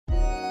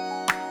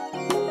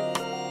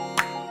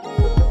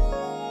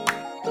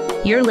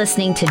You're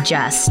listening to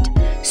Just,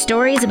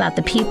 stories about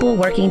the people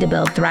working to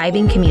build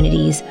thriving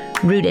communities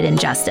rooted in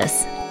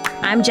justice.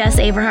 I'm Jess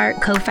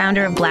Averhart,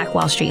 co-founder of Black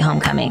Wall Street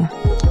Homecoming.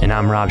 And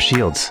I'm Rob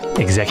Shields,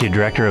 executive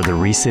director of the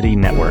ReCity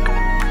Network.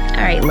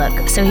 All right,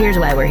 look, so here's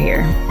why we're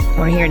here.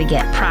 We're here to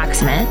get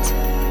proximate.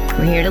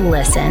 We're here to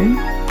listen.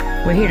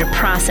 We're here to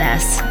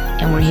process.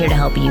 And we're here to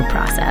help you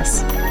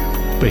process.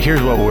 But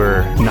here's what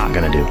we're not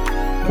going to do.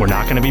 We're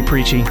not going to be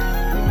preachy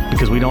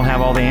because we don't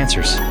have all the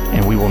answers,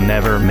 and we will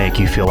never make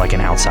you feel like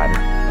an outsider.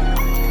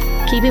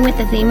 Keeping with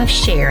the theme of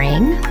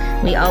sharing,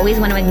 we always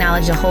want to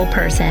acknowledge the whole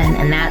person,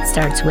 and that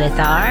starts with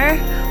our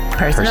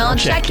personal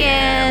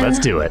check-in. Let's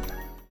do it.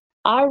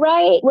 All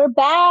right, we're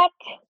back.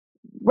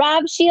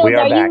 Rob Shields,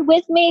 are you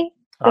with me?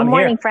 Good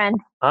morning, friend.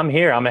 I'm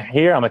here.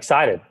 I'm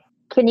excited.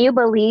 Can you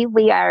believe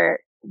we are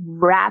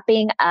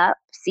wrapping up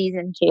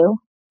season 2?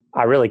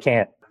 I really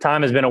can't.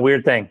 Time has been a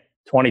weird thing.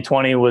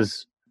 2020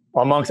 was,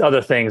 amongst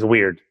other things,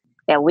 weird.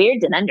 Yeah,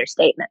 weird's an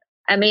understatement.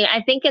 I mean,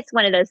 I think it's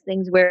one of those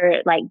things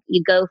where like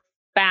you go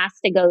fast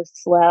to go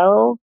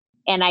slow.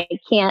 And I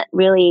can't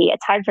really,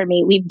 it's hard for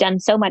me. We've done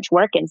so much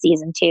work in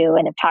season 2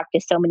 and have talked to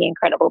so many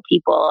incredible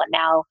people. And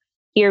now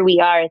here we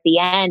are at the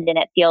end, and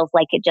it feels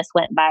like it just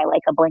went by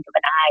like a blink of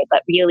an eye.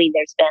 But really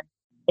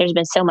there's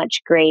been so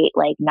much great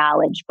like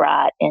knowledge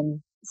brought and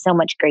so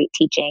much great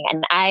teaching.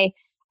 And I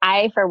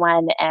for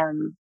one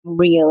am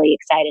really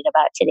excited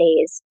about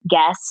today's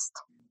guest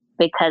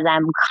because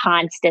I'm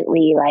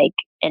constantly like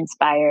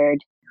inspired.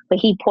 But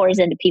he pours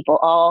into people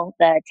all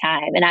the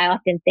time. And I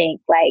often think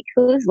like,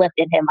 who's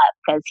lifted him up?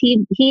 Because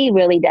he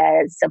really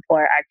does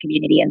support our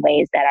community in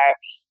ways that are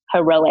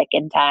heroic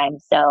in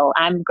times. So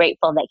I'm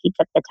grateful that he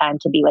took the time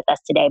to be with us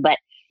today. But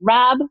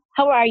Rob,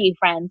 how are you,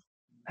 friend?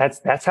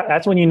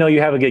 That's when you know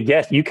you have a good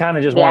guest. You kind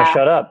of just want to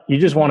shut up. You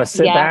just want to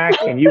sit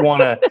back and you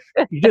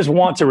just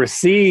want to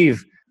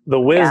receive the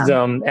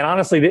wisdom. And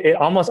honestly,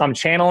 I'm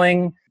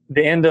channeling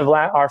the end of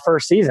our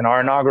first season,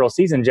 our inaugural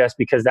season, Jess,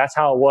 because that's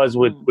how it was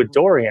with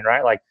Dorian,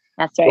 right? Like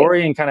that's right.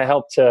 Dorian kind of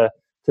helped to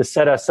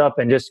set us up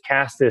and just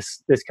cast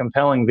this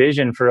compelling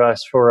vision for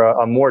us for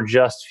a more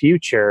just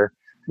future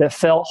that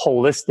felt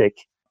holistic.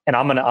 And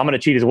I'm gonna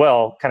cheat as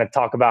well, kind of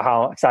talk about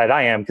how excited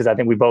I am because I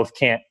think we both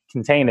can't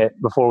contain it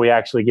before we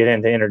actually get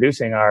into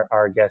introducing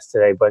our guest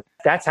today. But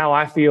that's how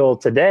I feel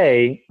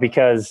today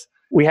because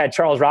we had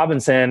Charles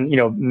Robinson,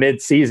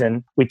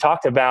 mid-season. We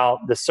talked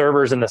about the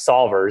servers and the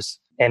solvers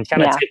and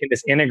kind of taking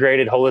this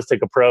integrated, holistic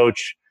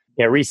approach.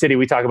 ReCity,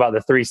 we talk about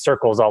the 3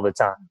 circles all the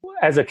time.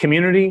 As a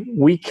community,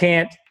 we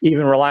can't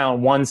even rely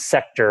on one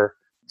sector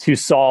to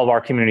solve our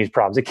community's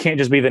problems. It can't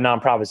just be the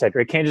nonprofit sector.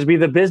 It can't just be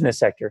the business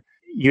sector.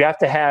 You have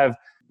to have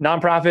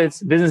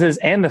nonprofits, businesses,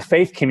 and the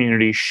faith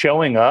community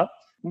showing up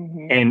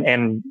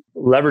and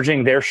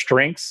leveraging their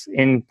strengths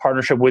in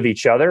partnership with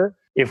each other.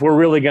 If we're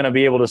really going to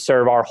be able to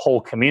serve our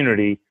whole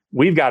community,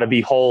 we've got to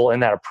be whole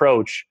in that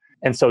approach.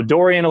 And so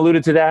Dorian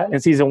alluded to that in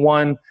season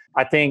 1.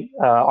 I think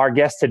our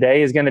guest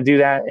today is going to do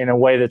that in a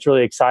way that's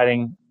really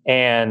exciting.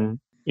 And,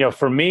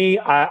 for me,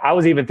 I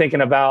was even thinking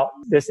about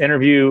this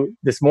interview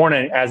this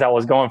morning as I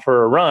was going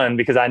for a run,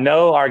 because I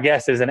know our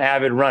guest is an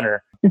avid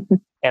runner.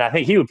 And I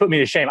think he would put me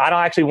to shame. I don't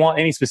actually want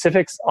any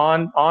specifics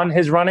on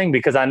his running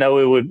because I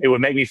know it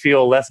would make me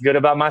feel less good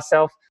about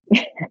myself.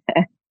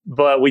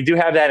 But we do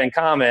have that in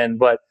common.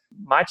 But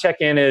my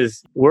check-in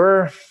is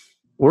we're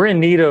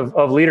in need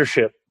of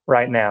leadership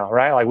right now,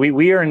 right? Like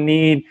we are in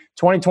need.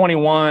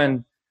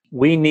 2021,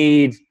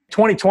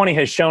 2020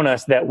 has shown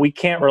us that we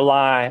can't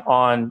rely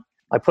on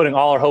like putting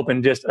all our hope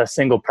in just a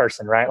single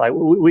person, right? Like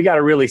we got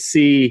to really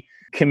see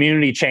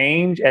community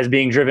change as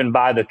being driven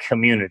by the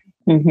community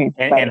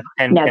and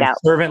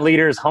servant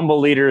leaders, humble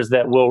leaders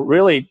that will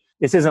really,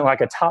 this isn't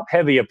like a top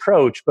heavy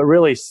approach, but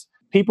really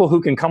people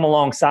who can come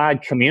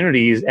alongside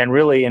communities and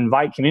really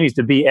invite communities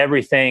to be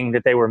everything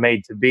that they were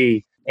made to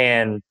be.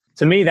 And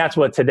to me, that's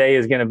what today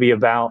is going to be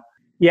about.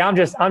 Yeah, I'm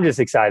just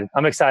excited.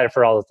 I'm excited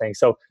for all the things.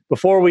 So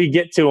before we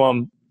get to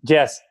them,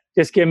 Jess,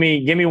 just give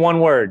me one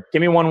word.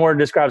 Give me one word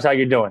that describes how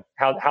you're doing,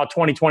 how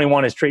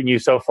 2021 is treating you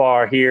so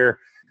far here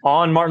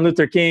on Martin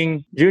Luther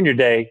King Jr.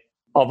 Day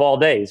of all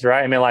days,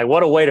 right? I mean, like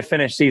what a way to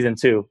finish season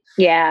 2.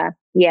 Yeah.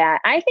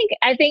 I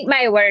think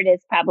my word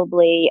is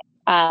probably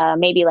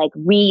maybe like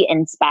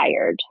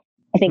re-inspired.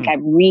 I think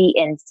I'm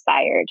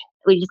re-inspired.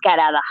 We just got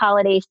out of the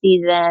holiday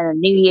season, a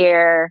new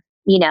year,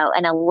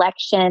 an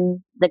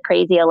election, the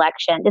crazy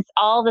election, it's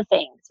all the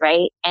things,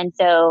 right? And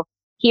so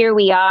here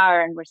we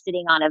are, and we're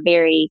sitting on a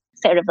very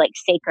sort of like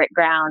sacred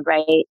ground,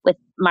 right? With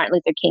Martin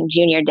Luther King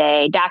Jr.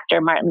 Day,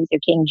 Dr. Martin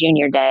Luther King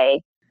Jr.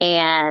 Day.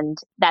 And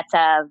that's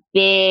a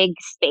big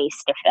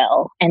space to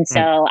fill. And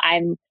so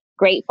I'm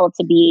grateful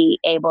to be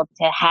able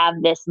to have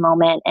this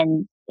moment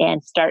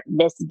and start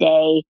this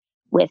day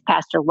with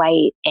Pastor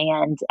White.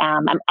 And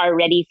I'm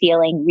already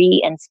feeling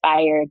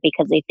re-inspired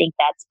because I think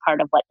that's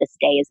part of what this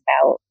day is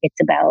about. It's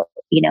about,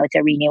 it's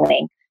a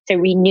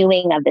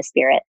renewing of the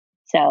spirit.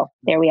 So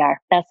there we are.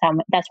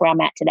 That's where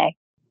I'm at today.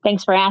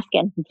 Thanks for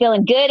asking. I'm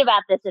feeling good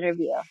about this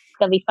interview. It's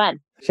going to be fun.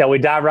 Shall we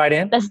dive right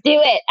in? Let's do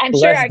it. I'm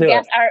sure our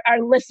guests,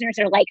 our listeners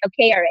are like,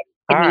 okay, already.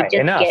 All Can we right,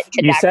 just enough. get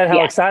to You Dr. said how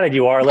Yes. excited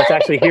you are. Let's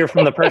actually hear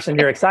from the person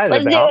you're excited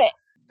Let's about. do it.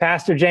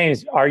 Pastor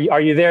James, are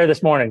you there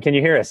this morning? Can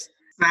you hear us?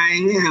 I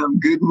am.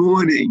 Good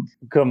morning.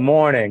 Good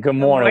morning. Good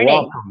morning.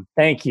 Welcome.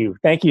 Thank you.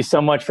 Thank you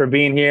so much for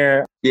being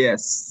here.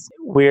 Yes.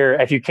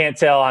 If you can't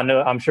tell,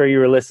 I'm sure you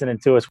were listening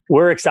to us.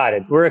 We're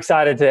excited. We're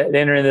excited to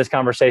enter in this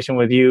conversation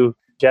with you.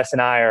 Jess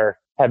and I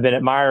have been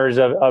admirers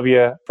of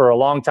you for a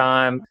long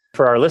time.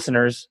 For our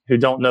listeners who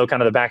don't know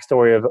kind of the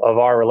backstory of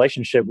our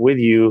relationship with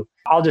you,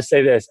 I'll just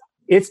say this.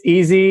 It's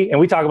easy, and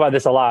we talk about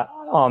this a lot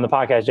on the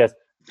podcast, Jess,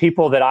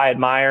 people that I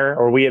admire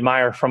or we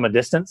admire from a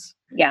distance.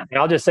 Yeah. And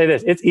I'll just say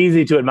this. It's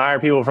easy to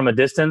admire people from a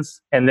distance,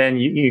 and then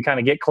you kind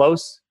of get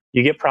close,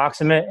 you get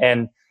proximate,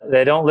 and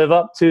they don't live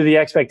up to the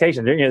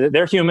expectations.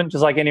 They're human,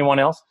 just like anyone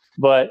else.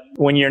 But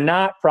when you're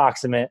not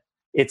proximate,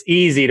 it's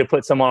easy to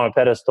put someone on a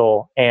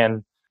pedestal.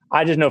 And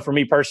I just know for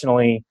me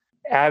personally,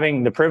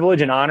 having the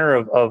privilege and honor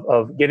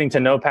of getting to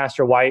know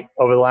Pastor White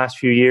over the last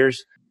few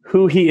years,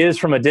 who he is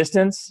from a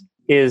distance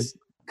is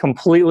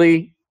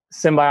completely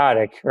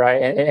symbiotic, right?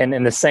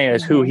 And the same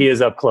as who he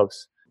is up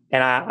close.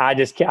 And I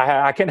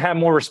couldn't have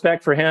more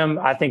respect for him.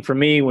 I think for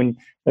me, when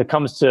it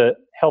comes to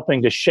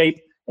helping to shape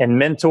and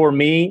mentor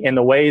me in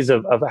the ways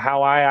of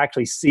how I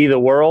actually see the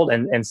world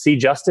and see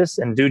justice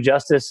and do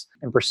justice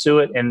and pursue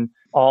it in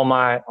all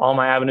my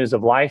avenues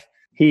of life,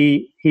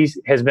 he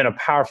has been a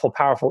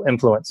powerful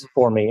influence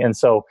for me. And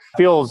so it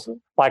feels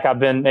like I've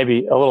been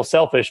maybe a little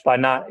selfish by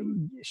not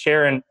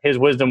sharing his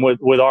wisdom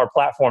with our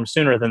platform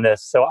sooner than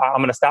this. So I'm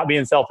going to stop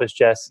being selfish,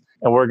 Jess,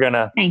 and we're going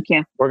to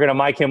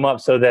mic him up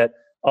so that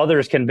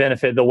others can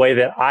benefit the way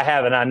that I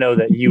have and I know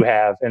that you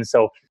have. And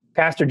so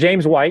Pastor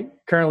James White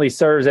currently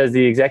serves as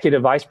the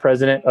Executive Vice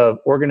President of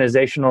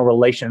Organizational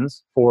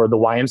Relations for the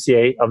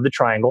YMCA of the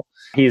Triangle.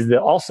 He's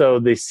also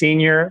the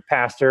Senior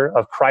Pastor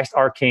of Christ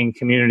Our King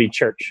Community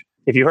Church.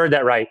 If you heard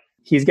that right,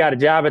 he's got a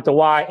job at the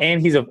Y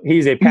and he's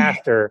a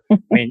pastor. I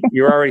mean,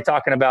 you're already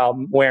talking about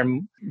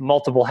wearing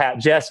multiple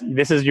hats. Jess,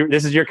 this is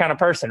your kind of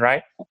person,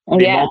 right?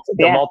 The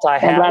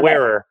multi-hat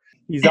wearer.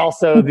 He's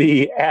also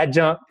the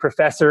adjunct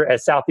professor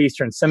at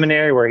Southeastern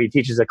Seminary, where he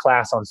teaches a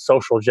class on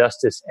social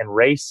justice and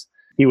race.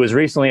 He was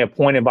recently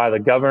appointed by the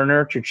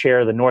governor to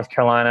chair the North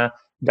Carolina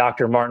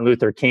Dr. Martin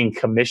Luther King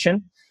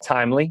Commission,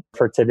 timely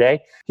for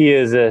today. He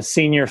is a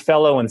senior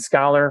fellow and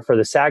scholar for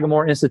the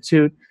Sagamore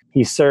Institute.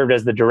 He served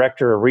as the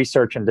director of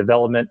research and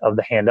development of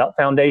the Hand Up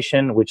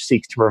Foundation, which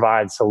seeks to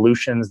provide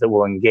solutions that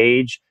will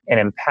engage and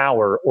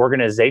empower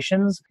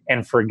organizations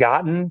and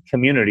forgotten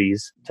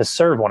communities to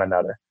serve one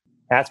another.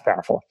 That's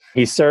powerful.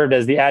 He served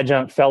as the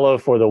adjunct fellow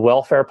for the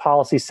Welfare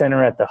Policy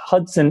Center at the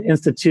Hudson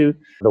Institute.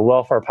 The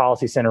Welfare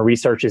Policy Center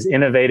researches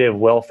innovative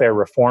welfare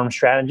reform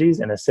strategies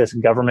and assists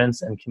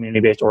governments and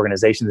community-based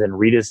organizations in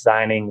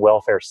redesigning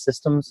welfare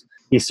systems.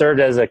 He served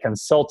as a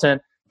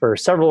consultant for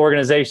several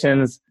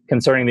organizations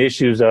concerning the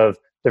issues of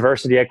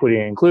diversity, equity,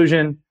 and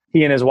inclusion.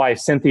 He and his wife,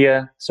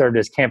 Cynthia, served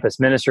as campus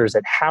ministers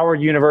at Howard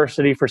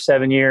University for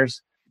 7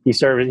 years. He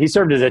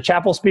served as a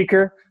chapel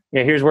speaker.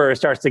 Yeah, here's where it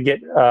starts to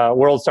get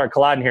worlds start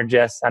colliding here,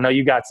 Jess. I know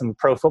you got some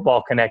pro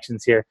football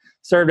connections here.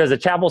 Served as a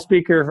chapel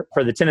speaker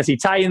for the Tennessee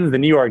Titans, the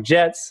New York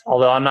Jets,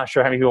 although I'm not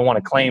sure how many people want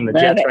to claim the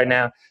Jets right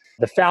now.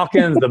 The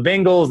Falcons, the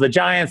Bengals, the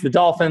Giants, the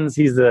Dolphins.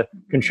 He's the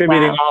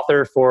contributing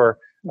author for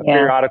a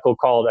periodical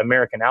called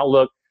American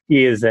Outlook.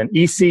 He is an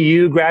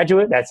ECU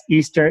graduate. That's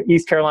East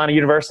Carolina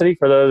University,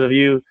 for those of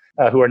you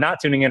who are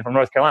not tuning in from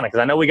North Carolina, because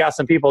I know we got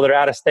some people that are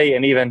out of state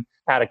and even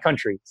out of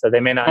country, so they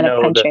may not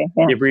know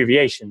the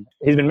abbreviation.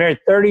 He's been married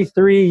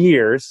 33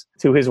 years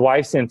to his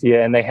wife,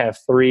 Cynthia, and they have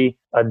 3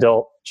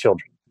 adult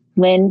children.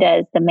 When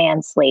does the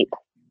man sleep?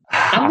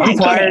 I'm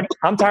tired.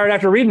 I'm tired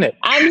after reading it.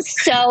 I'm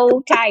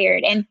so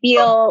tired and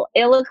feel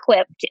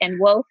ill-equipped and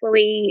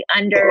woefully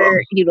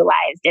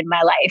underutilized in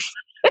my life.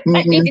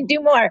 I need to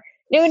do more.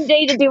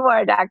 Need to do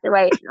more, Dr.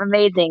 White.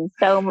 Amazing.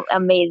 So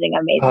amazing.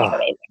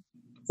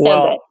 So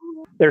good.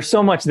 There's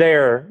so much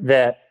there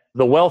that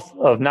the wealth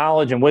of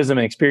knowledge and wisdom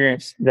and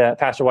experience that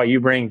Pastor White, you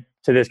bring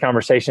to this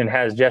conversation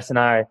has Jess and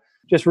I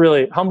just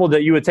really humbled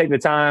that you would take the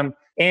time,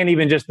 and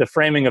even just the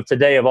framing of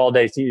today of all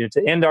days to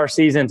end our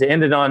season, to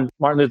end it on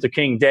Martin Luther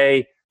King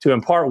Day, to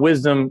impart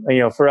wisdom,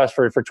 for us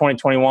for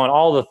 2021,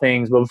 all the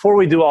things. But before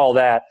we do all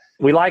that,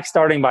 we like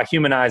starting by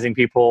humanizing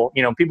people.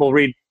 People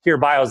hear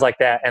bios like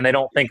that and they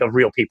don't think of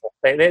real people.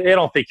 They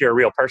don't think you're a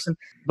real person,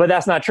 but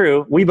that's not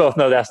true. We both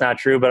know that's not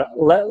true, but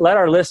let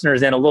our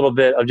listeners in a little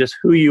bit of just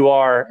who you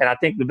are. And I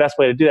think the best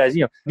way to do that is,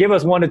 give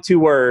us 1 to 2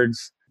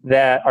 words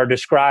that are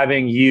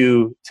describing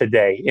you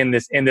today in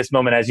this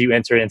moment as you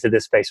enter into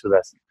this space with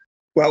us.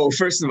 Well,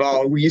 first of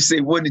all, when you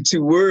say 1 to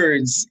 2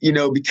 words,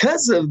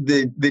 because of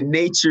the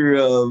nature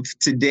of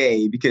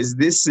today, because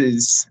this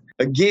is,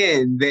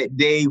 again, that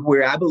day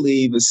where I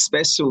believe,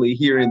 especially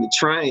here in the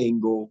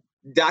Triangle,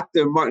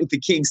 Dr. Martin Luther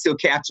King still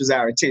captures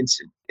our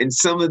attention. And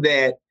some of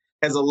that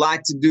has a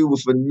lot to do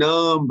with a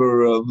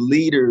number of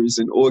leaders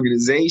and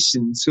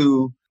organizations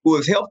who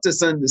have helped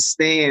us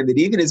understand that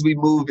even as we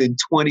move in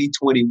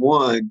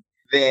 2021,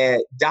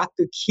 that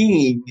Dr.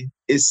 King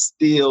is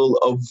still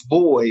a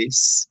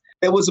voice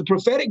There was a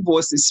prophetic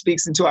voice that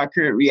speaks into our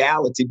current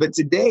reality. But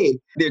today,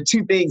 there are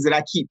two things that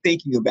I keep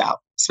thinking about,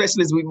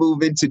 especially as we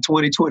move into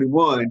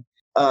 2021.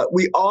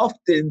 We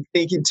often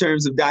think in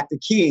terms of Dr.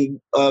 King,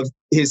 of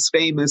his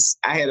famous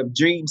I Had a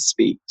Dream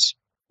speech.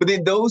 But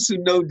then those who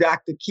know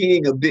Dr.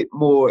 King a bit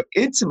more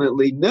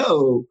intimately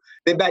know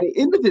that by the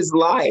end of his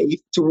life,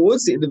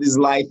 towards the end of his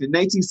life, in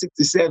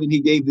 1967, he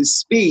gave this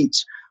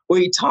speech where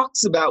he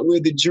talks about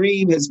where the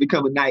dream has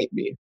become a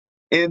nightmare.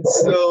 And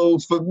so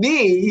for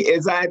me,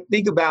 as I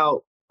think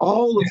about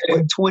all of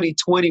what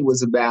 2020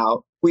 was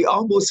about, we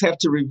almost have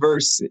to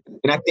reverse it.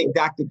 And I think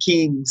Dr.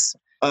 King's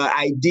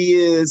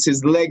ideas,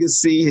 his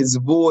legacy, his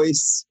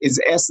voice,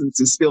 his essence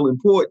is still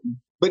important.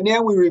 But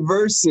now we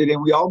reverse it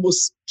and we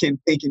almost can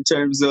think in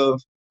terms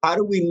of how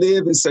do we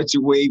live in such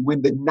a way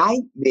when the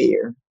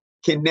nightmare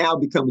can now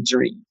become a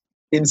dream?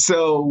 And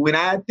so when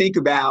I think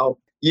about,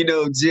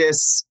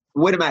 just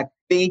what am I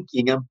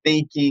thinking? I'm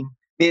thinking,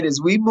 man,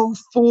 as we move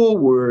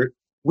forward,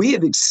 we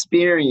have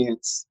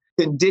experienced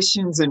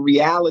conditions and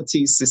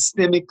realities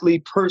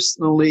systemically,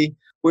 personally,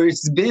 where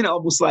it's been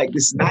almost like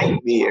this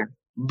nightmare.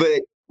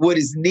 But what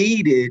is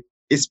needed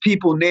is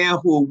people now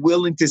who are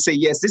willing to say,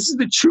 yes, this is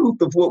the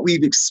truth of what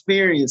we've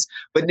experienced,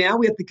 but now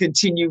we have to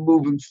continue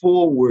moving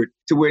forward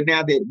to where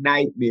now that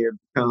nightmare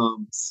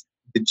becomes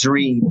the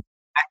dream.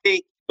 I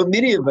think for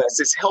many of us,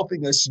 it's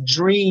helping us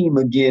dream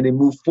again and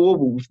move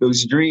forward with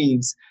those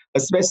dreams,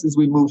 especially as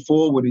we move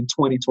forward in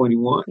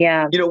 2021.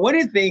 Yeah. One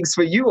of the things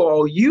for you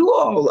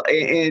all,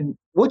 and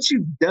what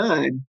you've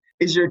done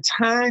is your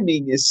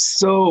timing is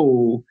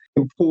so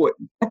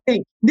important. I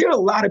think there are a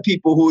lot of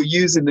people who are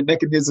using the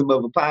mechanism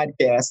of a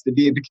podcast to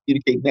be able to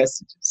communicate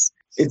messages.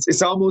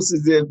 It's almost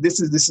as if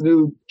this is this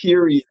new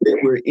period that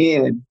we're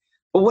in.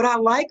 But what I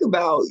like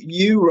about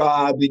you,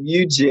 Rob, and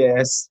you,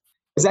 Jess,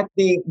 is I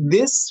think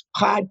this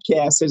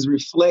podcast has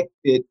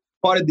reflected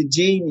part of the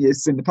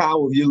genius and the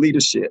power of your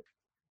leadership.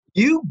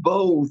 You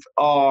both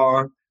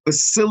are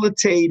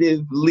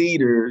facilitative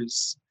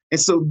leaders. And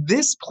so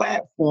this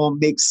platform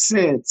makes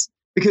sense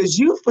because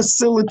you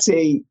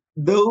facilitate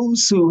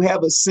those who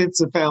have a sense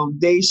of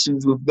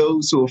foundations with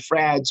those who are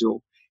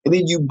fragile. And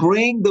then you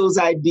bring those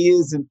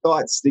ideas and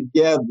thoughts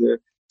together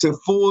to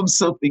form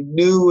something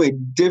new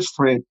and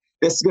different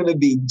that's going to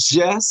be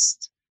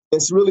just,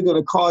 that's really going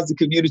to cause the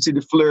community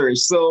to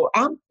flourish. So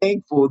I'm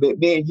thankful that,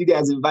 man, you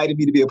guys invited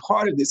me to be a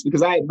part of this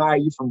because I admire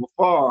you from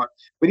afar.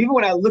 But even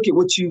when I look at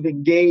what you've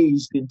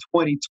engaged in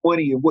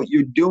 2020 and what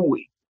you're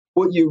doing,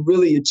 what you're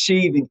really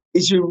achieving,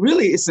 it's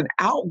an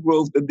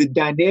outgrowth of the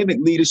dynamic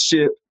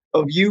leadership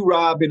of you,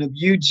 Rob, and of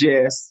you,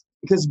 Jess,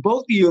 because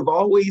both of you have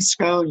always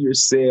found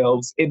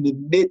yourselves in the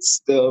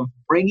midst of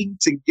bringing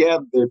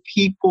together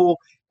people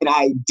and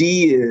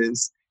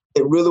ideas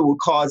that really will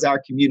cause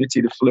our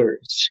community to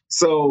flourish.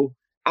 So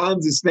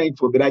I'm just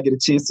thankful that I get a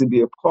chance to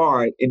be a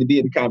part and to be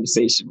in the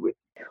conversation with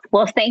you.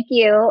 Well, thank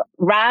you,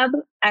 Rob.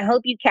 I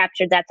hope you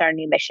captured that's our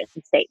new mission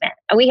statement.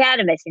 We had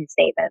a mission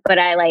statement, but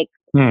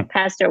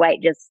Pastor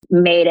White just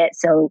made it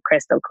so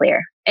crystal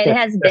clear. It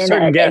has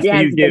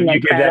been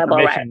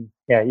incredible.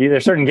 Yeah,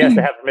 there's certain guests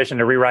that have permission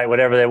to rewrite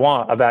whatever they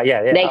want about.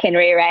 Yeah. They can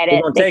rewrite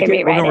it. We're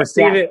going to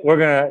receive it. We're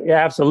going to,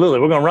 absolutely.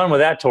 We're going to run with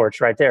that torch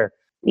right there.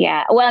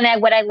 Yeah. Well,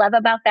 and what I love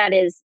about that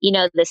is,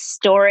 the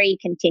story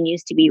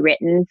continues to be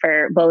written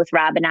for both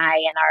Rob and I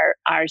and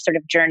our sort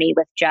of journey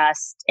with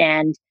Just.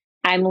 And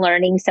I'm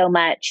learning so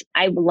much.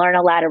 I learn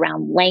a lot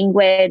around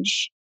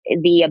language,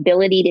 the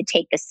ability to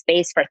take the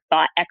space for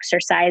thought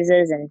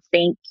exercises and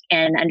think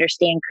and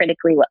understand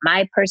critically what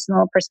my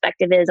personal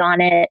perspective is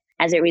on it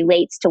as it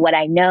relates to what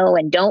I know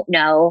and don't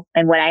know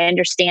and what I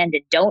understand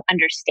and don't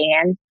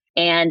understand.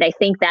 And I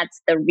think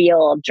that's the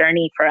real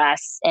journey for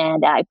us.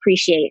 And I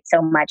appreciate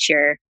so much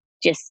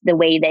just the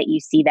way that you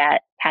see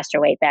that,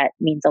 Pastor White. That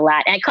means a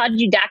lot. And I called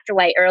you Dr.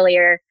 White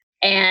earlier,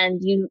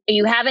 and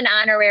you have an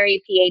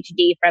honorary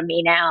PhD from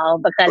me now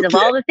because of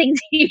all the things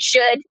you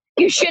should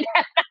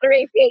have an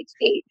honorary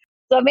PhD.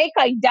 So I may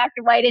call you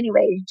Dr. White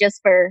anyway,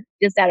 just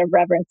out of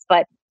reverence.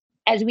 But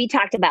as we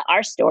talked about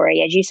our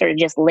story, as you sort of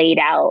just laid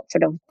out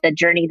sort of the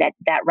journey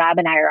that Rob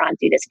and I are on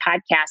through this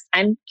podcast,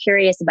 I'm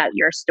curious about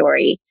your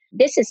story.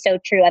 This is so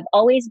true. I've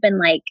always been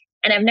like,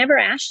 and I've never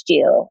asked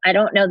you, I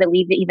don't know that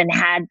we've even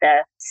had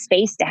the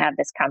space to have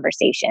this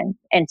conversation.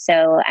 And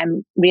so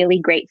I'm really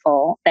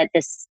grateful that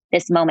this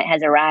moment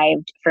has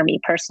arrived for me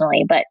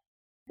personally, but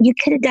you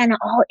could have done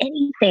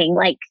anything.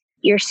 Like,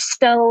 you're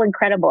so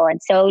incredible and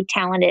so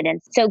talented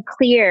and so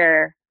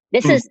clear.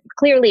 This is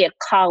clearly a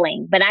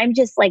calling, but I'm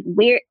just like,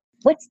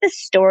 what's the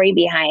story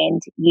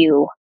behind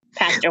you,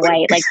 Pastor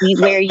White? Like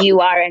where you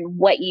are and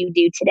what you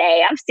do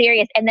today? I'm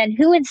serious. And then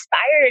who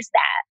inspires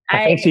that?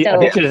 I think she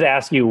just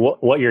asked you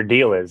what your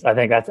deal is. I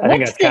think that's kind of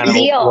what's your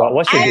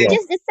deal?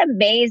 It's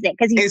amazing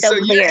because he's so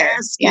clear.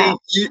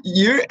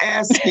 You're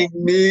asking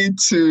me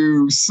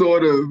to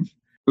sort of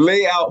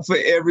lay out for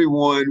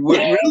everyone what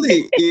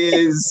really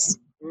is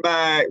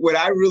what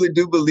I really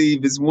do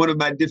believe is one of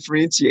my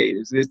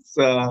differentiators. And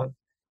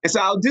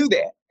so I'll do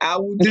that. I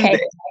will do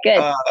that.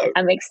 Good.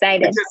 I'm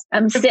excited.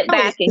 I'm sit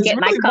back and get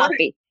my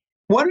coffee.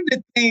 One of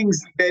the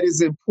things that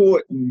is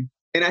important,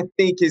 and I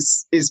think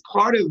is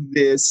part of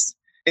this,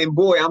 and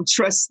boy, I'm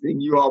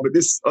trusting you all, but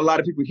this a lot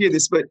of people hear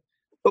this, but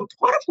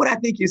part of what I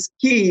think is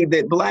key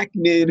that Black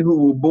men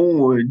who were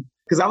born,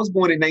 because I was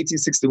born in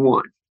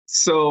 1961,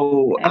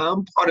 so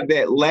I'm part of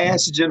that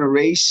last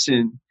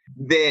generation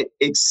that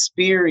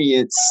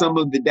experienced some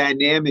of the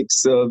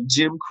dynamics of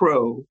Jim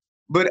Crow,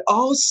 but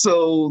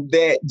also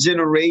that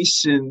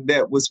generation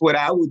that was what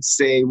I would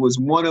say was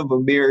one of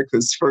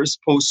America's first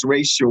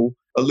post-racial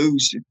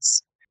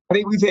illusions. I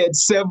think we've had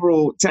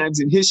several times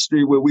in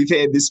history where we've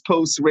had this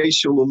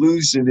post-racial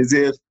illusion as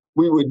if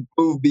we would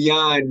move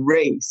beyond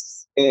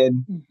race.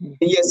 And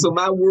yeah, so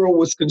my world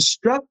was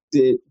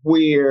constructed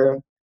where,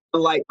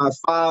 unlike my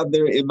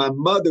father and my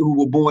mother who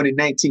were born in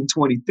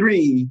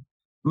 1923,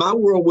 my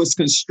world was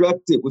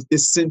constructed with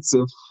this sense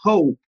of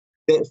hope,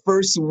 that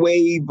first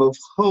wave of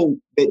hope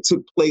that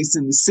took place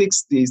in the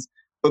 60s.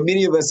 For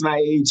many of us my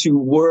age who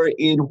were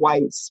in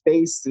white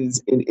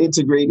spaces, in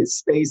integrated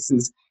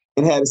spaces,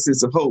 and had a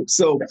sense of hope.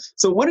 So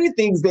one of the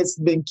things that's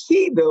been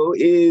key, though,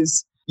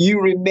 is you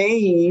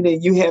remain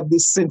and you have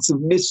this sense of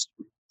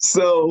mystery.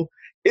 So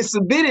it's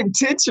a bit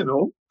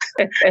intentional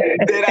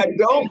that I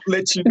don't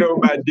let you know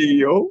my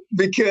deal,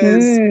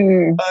 because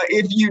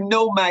if you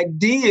know my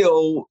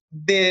deal,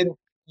 then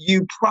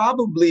you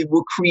probably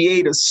will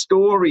create a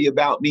story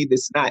about me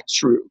that's not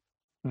true.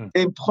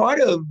 And part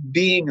of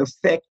being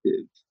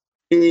effective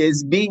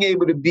is being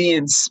able to be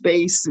in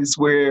spaces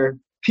where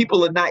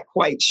people are not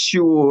quite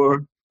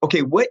sure,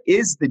 okay, what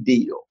is the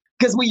deal?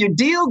 Because when your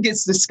deal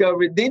gets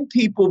discovered, then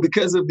people,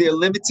 because of their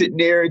limited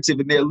narrative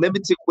and their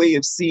limited way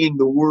of seeing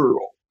the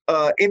world,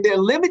 and their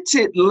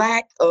limited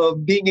lack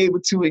of being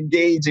able to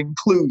engage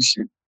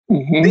inclusion,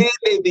 then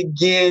they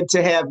begin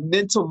to have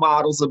mental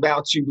models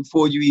about you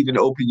before you even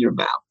open your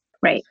mouth.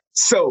 Right.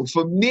 So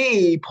for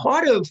me,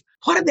 part of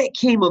that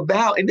came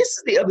about, and this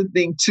is the other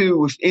thing too,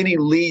 with any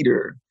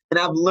leader, and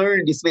I've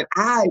learned this, man,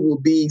 I will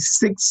be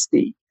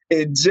 60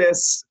 in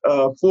just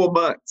 4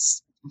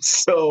 months.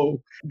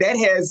 So that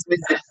has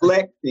been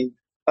reflecting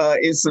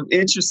in some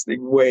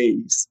interesting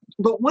ways.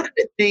 But one of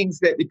the things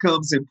that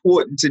becomes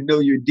important to know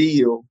your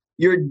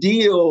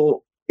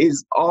deal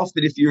is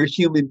often, if you're a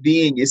human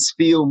being, is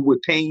filled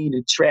with pain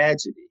and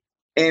tragedy.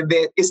 And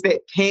that it's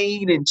that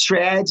pain and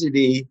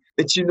tragedy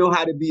that you know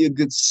how to be a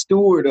good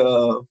steward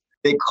of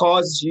that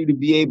causes you to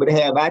be able to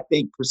have, I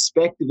think,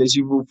 perspective as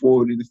you move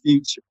forward in the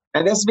future.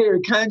 And that's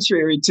very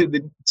contrary to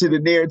the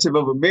narrative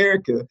of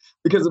America,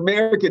 because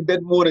America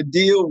doesn't want to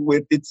deal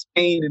with its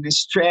pain and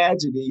its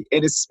tragedy,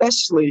 and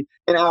especially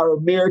in our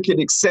American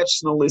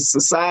exceptionalist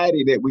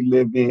society that we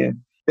live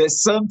in, that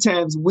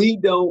sometimes we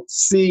don't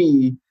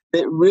see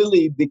that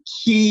really the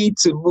key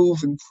to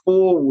moving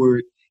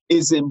forward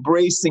is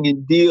embracing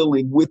and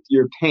dealing with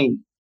your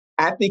pain.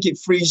 I think it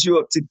frees you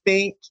up to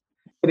think,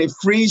 and it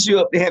frees you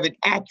up to have an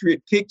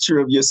accurate picture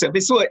of yourself.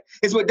 It's what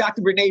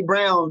Dr. Brene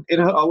Brown, in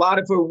a lot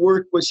of her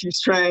work, what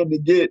she's trying to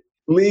get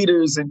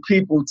leaders and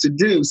people to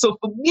do. So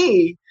for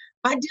me,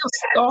 my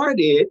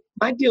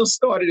deal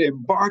started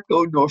in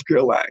Barco, North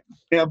Carolina.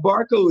 Now,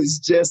 Barco is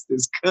just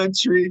as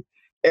country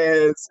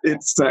as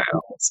it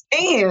sounds.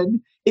 And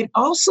it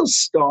also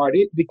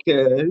started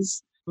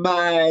because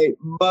my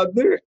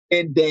mother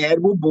and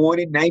dad were born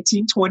in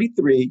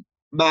 1923.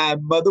 My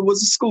mother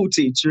was a school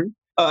teacher.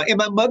 And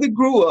my mother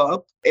grew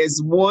up as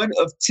one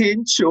of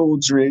 10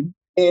 children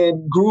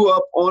and grew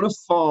up on a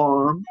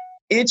farm.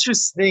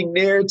 Interesting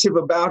narrative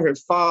about her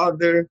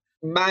father.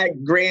 My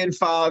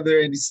grandfather,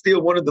 and he's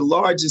still one of the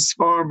largest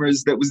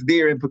farmers that was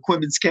there in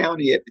Paquimins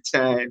County at the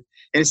time.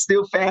 And it's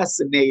still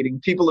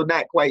fascinating. People are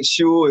not quite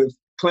sure if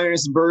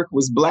Clarence Burke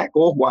was Black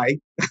or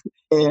white.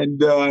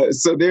 And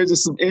so there's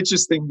just some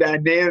interesting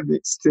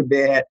dynamics to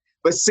that.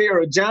 But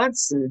Sarah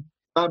Johnson,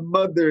 my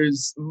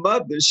mother's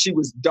mother, she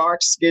was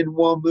dark-skinned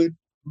woman.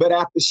 But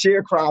after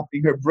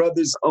sharecropping, her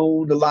brothers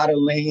owned a lot of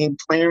land,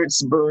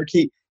 Clarence Burke.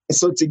 And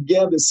so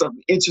together,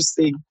 something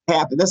interesting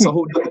happened. That's a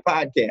whole other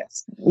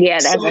podcast. Yeah,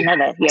 that's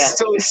another. Yeah.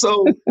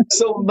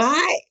 So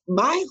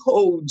my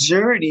whole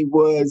journey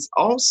was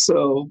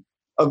also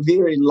a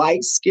very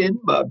light-skinned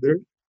mother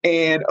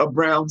and a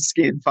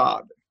brown-skinned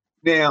father.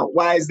 Now,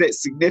 why is that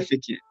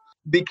significant?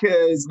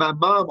 Because my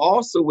mom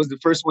also was the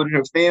first one in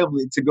her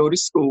family to go to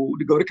school,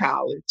 to go to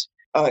college.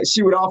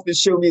 She would often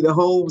show me the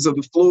homes of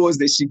the floors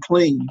that she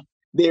cleaned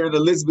there in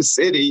Elizabeth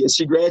City, as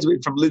she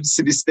graduated from Elizabeth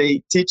City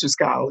State Teachers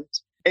College.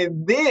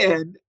 And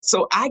then,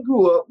 so I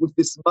grew up with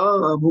this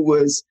mom who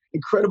was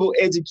incredible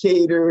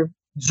educator,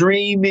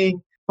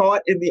 dreaming,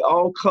 taught in the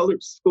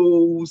all-colored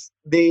schools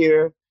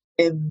there.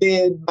 And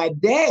then my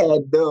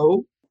dad,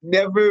 though,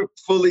 never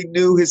fully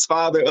knew his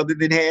father other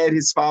than had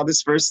his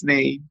father's first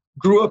name.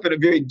 Grew up in a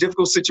very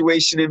difficult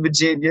situation in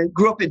Virginia.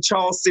 Grew up in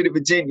Charles City,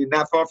 Virginia,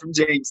 not far from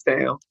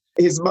Jamestown.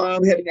 His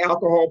mom had an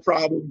alcohol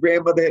problem.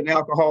 Grandmother had an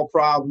alcohol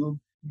problem.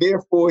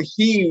 Therefore,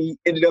 he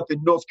ended up in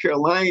North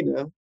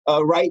Carolina,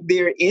 right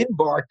there in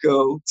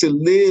Barco, to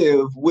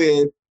live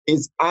with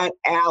his Aunt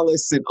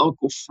Alice and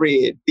Uncle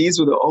Fred. These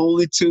were the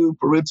only two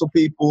parental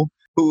people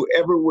who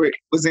ever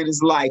was in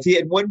his life. He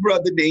had one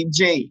brother named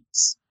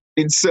James.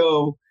 And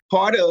so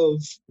part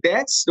of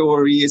that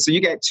story is, so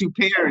you got two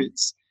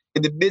parents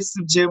in the midst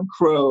of Jim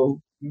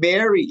Crow,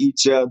 marry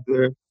each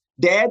other.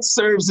 Dad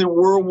serves in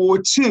World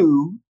War II,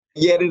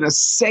 yet in a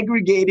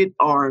segregated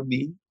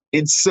army.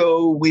 And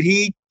so when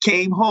he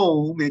came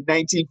home in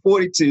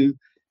 1942,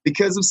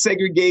 because of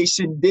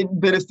segregation, didn't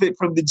benefit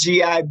from the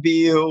GI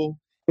Bill.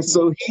 And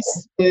so he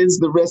spends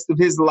the rest of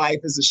his life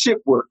as a ship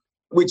worker,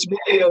 which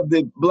many of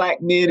the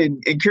Black men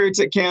in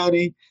Currituck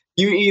County,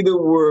 you either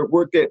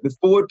worked at the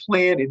Ford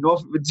plant in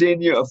Norfolk,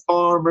 Virginia, a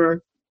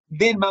farmer,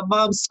 then my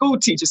mom's school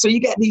teacher. So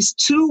you got these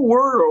two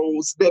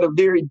worlds that are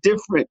very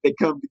different that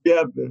come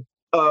together.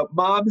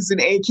 Mom is an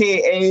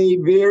AKA,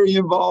 very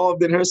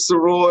involved in her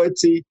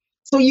sorority.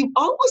 So you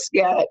almost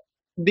got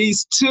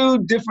these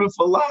two different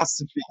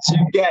philosophies.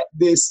 You got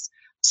this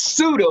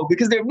pseudo,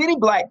 because there are many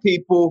Black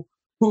people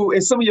who,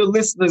 and some of your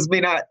listeners may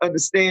not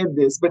understand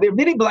this, but there are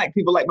many Black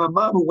people like my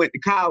mom who went to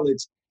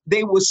college.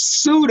 They were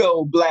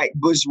pseudo Black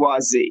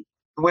bourgeoisie.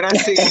 When I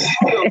say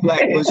pseudo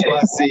Black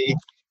bourgeoisie,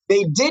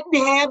 they didn't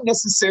have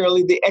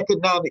necessarily the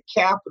economic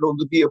capital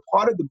to be a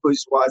part of the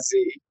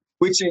bourgeoisie,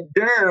 which in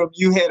Durham,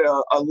 you had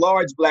a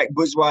large Black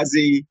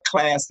bourgeoisie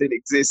class that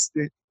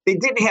existed. They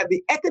didn't have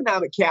the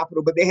economic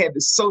capital, but they had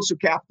the social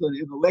capital and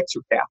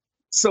intellectual capital.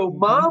 So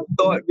mom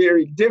thought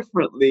very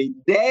differently.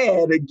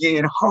 Dad,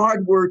 again,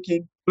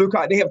 hardworking, blue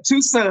collar. They have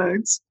two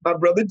sons, my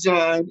brother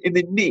John, and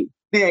then me.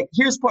 Now,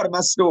 here's part of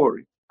my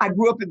story. I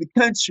grew up in the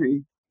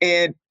country,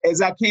 and as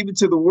I came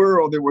into the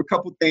world, there were a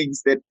couple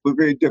things that were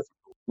very difficult.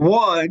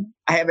 One,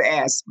 I have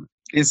asthma.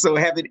 And so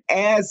having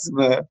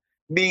asthma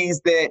means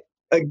that,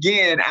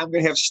 again, I'm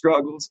going to have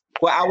struggles.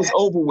 Well, I was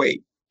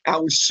overweight. I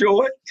was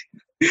short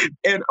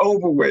and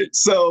overweight.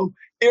 So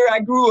here I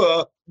grew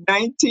up,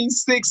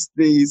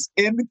 1960s,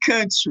 in the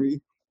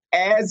country,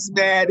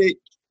 asthmatic,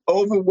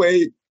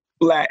 overweight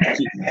Black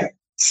kid.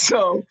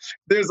 So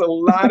there's a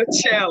lot of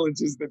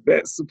challenges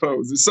that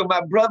supposes. So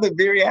my brother,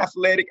 very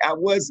athletic, I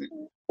wasn't.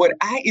 What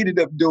I ended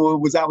up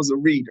doing was I was a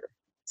reader.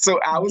 So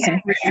I was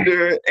a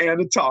reader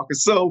and a talker.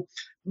 So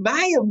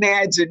my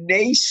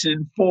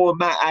imagination formed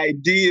my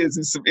ideas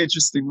in some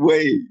interesting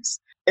ways.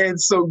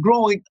 And so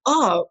growing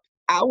up,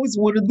 I was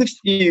one of the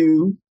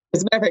few,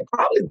 as a matter of fact,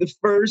 probably the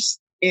first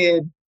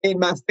in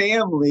my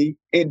family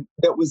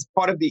that was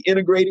part of the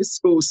integrated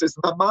school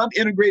system. My mom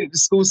integrated the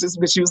school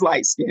system because she was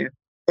light-skinned.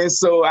 And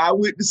so I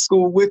went to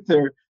school with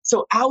her.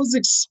 So I was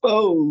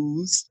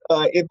exposed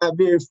in my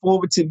very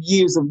formative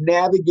years of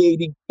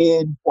navigating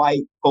in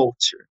white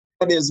culture.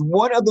 And there's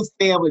one other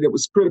family that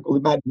was critical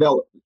in my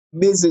development.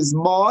 Mrs.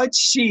 Maud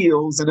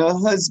Shields and her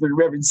husband,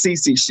 Reverend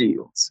C.C.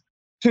 Shields.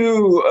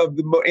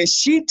 And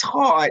she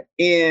taught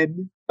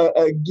in,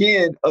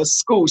 again, a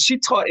school. She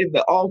taught in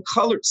the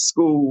all-colored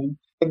school.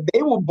 And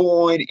they were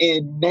born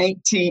in late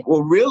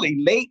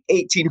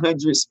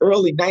 1800s,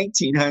 early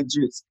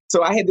 1900s.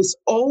 So I had this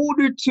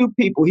older two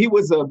people. He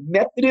was a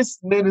Methodist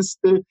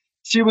minister.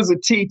 She was a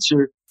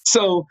teacher.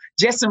 So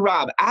Jess and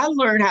Rob, I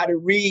learned how to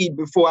read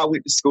before I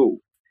went to school.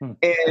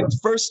 And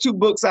first two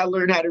books I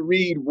learned how to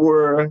read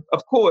were,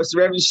 of course,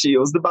 Reverend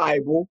Shields, the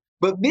Bible.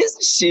 But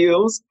Mrs.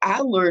 Shields,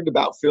 I learned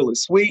about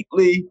Phyllis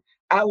Wheatley.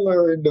 I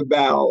learned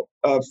about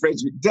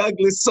Frederick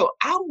Douglass. So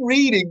I'm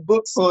reading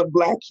books on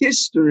Black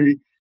history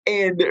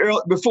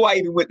before I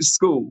even went to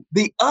school.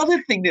 The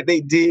other thing that they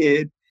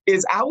did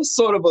is I was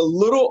sort of a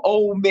little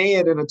old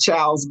man in a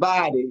child's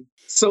body.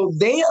 So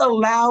they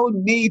allowed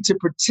me to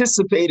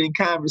participate in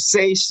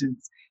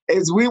conversations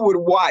as we would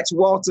watch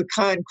Walter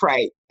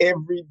Cronkite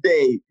every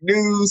day,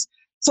 news.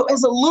 So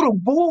as a little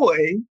boy,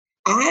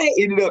 I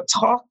ended up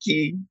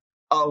talking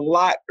a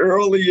lot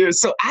earlier.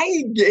 So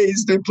I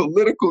engaged in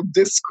political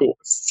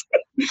discourse.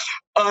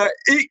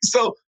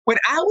 So when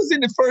I was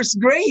in the first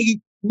grade,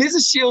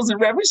 Mrs. Shields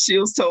and Reverend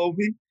Shields told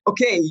me,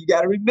 okay, you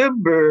got to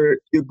remember,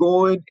 you're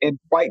going and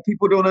white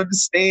people don't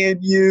understand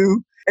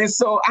you. And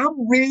so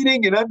I'm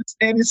reading and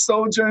understanding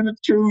Sojourner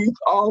Truth,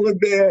 all of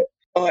that.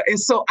 And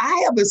so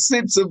I have a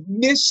sense of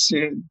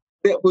mission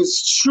that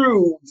was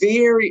true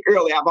very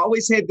early. I've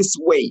always had this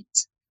weight,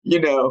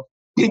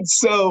 and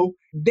so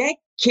that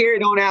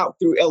carried on out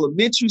through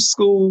elementary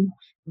school.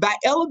 By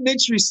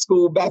elementary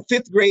school, by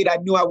fifth grade, I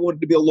knew I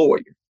wanted to be a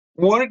lawyer.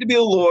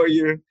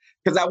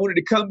 Because I wanted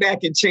to come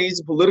back and change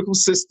the political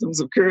systems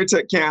of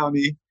Currituck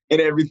County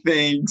and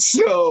everything.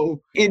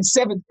 So in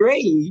seventh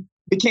grade,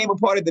 became a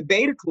part of the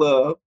Beta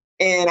Club.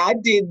 And I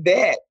did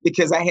that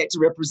because I had to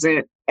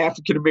represent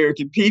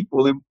African-American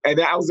people. And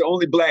I was the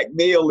only Black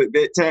male at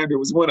that time. There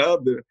was one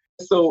other.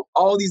 So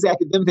all these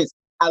academic things,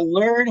 I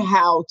learned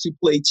how to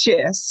play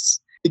chess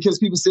because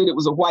people said it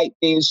was a white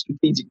man's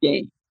strategic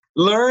game.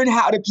 Learned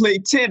how to play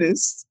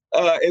tennis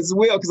as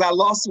well because I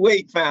lost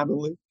weight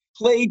finally.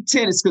 Played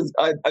tennis because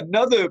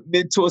another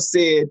mentor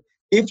said,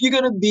 if you're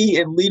going to be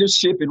in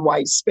leadership in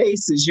white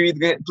spaces, you either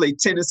going to play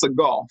tennis or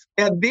golf.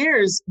 And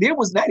there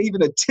was not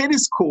even a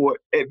tennis court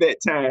at that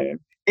time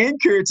in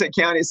Currituck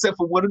County, except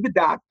for one of the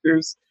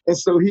doctors. And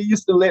so he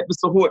used to let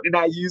Mr. Horton and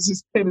I use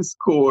his tennis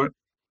court.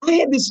 I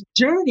had this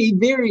journey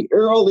very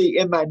early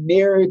in my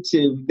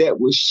narrative that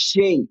was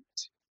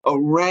shaped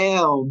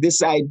around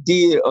this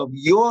idea of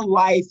your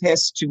life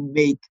has to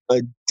make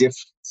a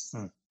difference.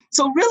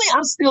 So really,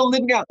 I'm still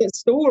living out that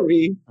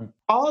story.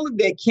 All of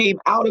that came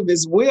out of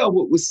as well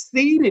what was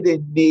seeded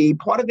in me,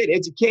 part of that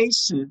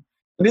education.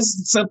 And this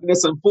is something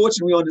that's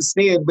unfortunate we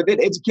understand, but that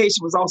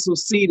education was also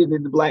seeded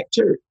in the Black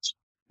church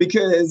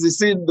because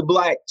it's in the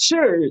Black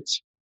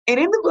church. And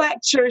in the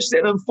Black church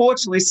that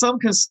unfortunately some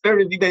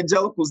conservative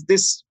evangelicals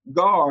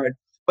discard,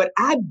 but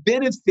I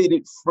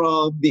benefited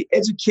from the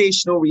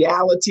educational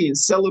reality and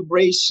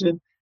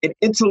celebration and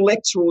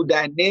intellectual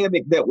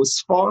dynamic that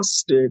was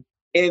fostered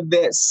in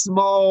that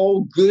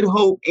small Good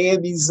Hope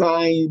Ambi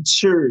Zion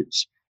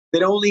church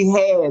that only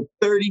had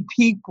 30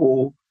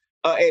 people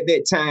at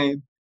that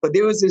time. But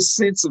there was this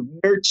sense of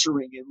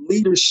nurturing and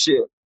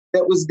leadership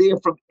that was there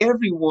from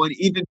everyone,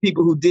 even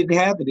people who didn't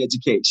have an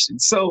education.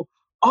 So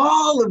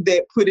all of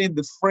that put in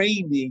the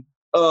framing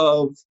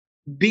of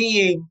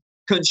being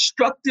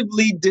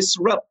constructively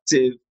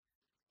disruptive.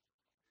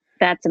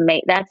 That's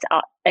amazing. That's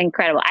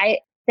incredible. I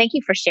thank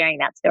you for sharing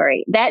that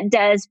story. That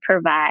does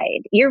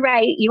provide, you're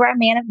right, you are a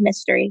man of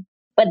mystery,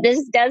 but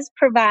this does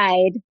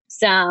provide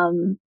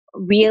some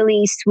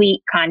really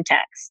sweet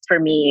context for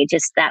me,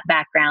 just that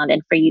background,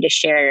 and for you to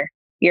share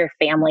your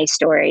family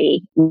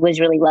story was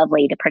really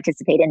lovely to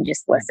participate and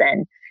just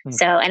listen.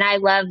 So, and I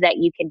love that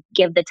you can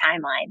give the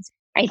timelines.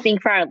 I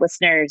think for our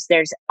listeners,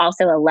 there's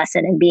also a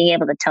lesson in being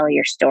able to tell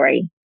your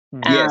story.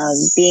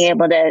 Yes. Being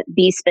able to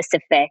be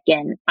specific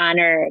and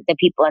honor the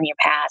people in your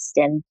past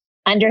and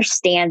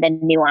understand the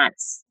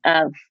nuance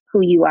of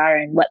who you are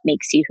and what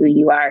makes you who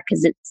you are.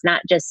 Because it's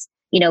not just,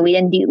 we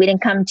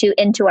didn't come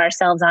into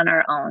ourselves on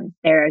our own.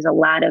 There's a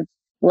lot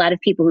of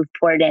people who've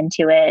poured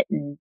into it,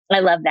 and I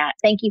love that.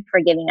 Thank you for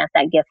giving us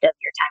that gift of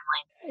your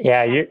timeline.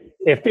 Yeah,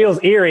 it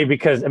feels eerie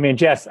because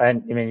Jess, I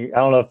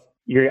don't know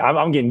if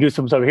I'm getting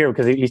goosebumps over here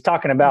because he's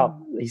talking about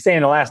he's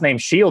saying the last name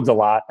Shields a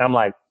lot, and I'm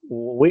like,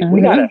 we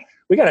gotta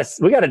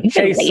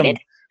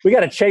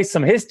chase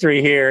some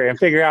history here and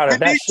figure out if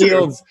that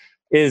Shields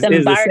is the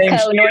same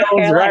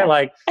Shields, right?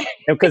 Like,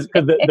 because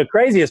the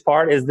craziest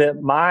part is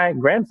that my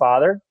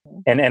grandfather,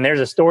 and there's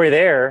a story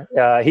there.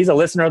 He's a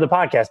listener of the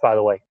podcast, by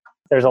the way.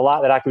 There's a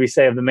lot that I could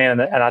say of the man,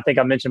 and I think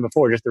I mentioned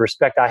before just the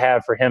respect I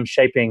have for him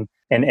shaping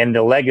and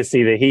the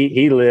legacy that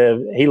he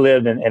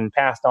lived and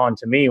passed on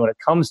to me when it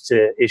comes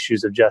to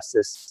issues of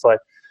justice. But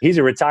he's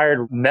a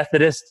retired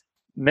Methodist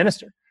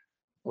minister.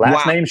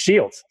 Last name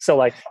Shields. So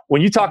like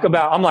when you talk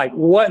about, I'm like,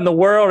 what in the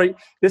world?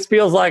 This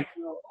feels like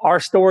our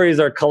stories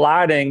are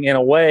colliding in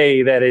a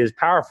way that is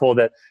powerful.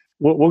 That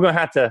we're gonna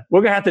have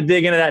to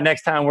dig into that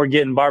next time we're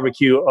getting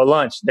barbecue or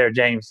lunch there,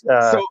 James.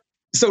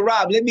 So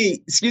Rob,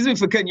 excuse me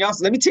for cutting you off.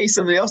 So let me tell you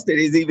something else that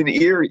is even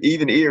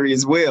eerie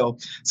as well.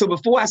 So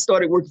before I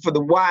started working for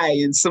the Y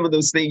and some of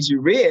those things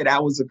you read, I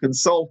was a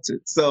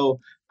consultant. So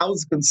I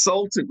was a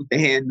consultant with the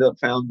Hand Up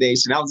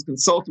Foundation. I was a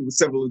consultant with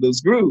several of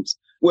those groups.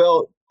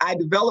 Well, I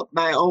developed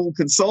my own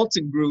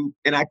consulting group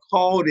and I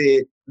called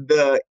it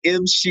the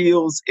M.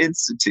 Shields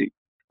Institute.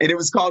 And it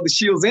was called the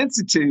Shields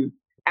Institute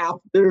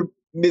after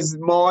Ms.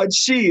 Maud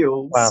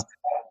Shields. Wow.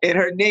 And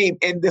her name.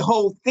 And the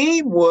whole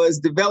theme was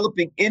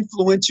developing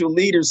influential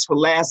leaders for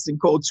lasting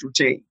cultural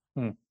change.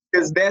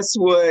 Because that's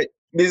what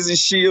Mrs.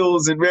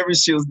 Shields and Reverend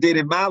Shields did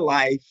in my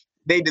life.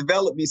 They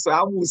developed me. So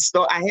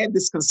I had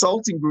this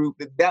consulting group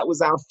that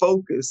was our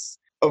focus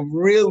of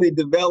really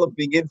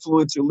developing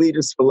influential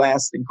leaders for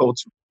lasting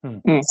culture.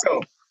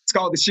 So it's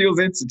called the Shields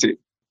Institute.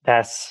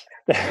 That's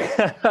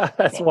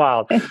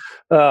wild.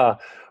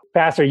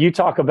 Pastor, you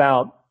talk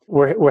about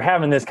we're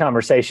having this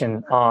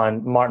conversation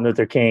on Martin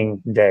Luther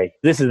King Day.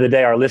 This is the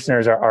day our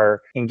listeners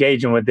are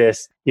engaging with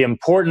this. The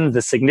importance,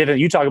 the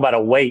significance. You talk about a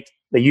weight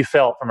that you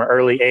felt from an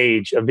early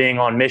age of being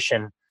on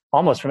mission,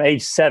 almost from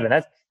age 7.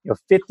 That's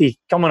 50,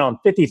 coming on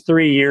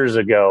 53 years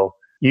ago.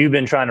 You've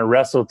been trying to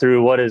wrestle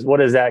through what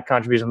does that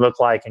contribution look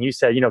like? And you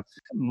said,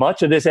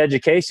 much of this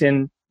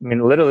education,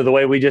 literally the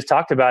way we just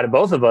talked about it,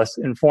 both of us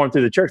informed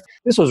through the church.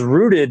 This was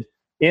rooted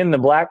in the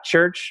Black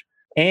church.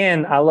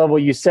 And I love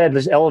what you said,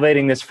 just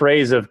elevating this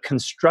phrase of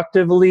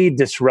constructively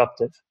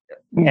disruptive.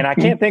 And I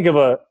can't think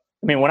of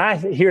when I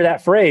hear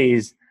that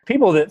phrase,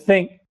 people that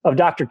think of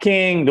Dr.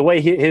 King, the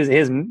way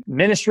his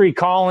ministry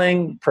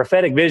calling,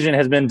 prophetic vision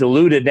has been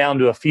diluted down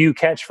to a few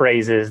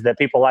catchphrases that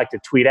people like to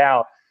tweet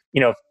out.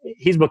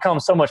 He's become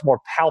so much more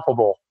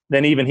palpable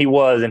than even he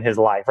was in his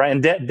life, right?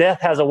 And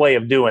death has a way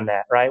of doing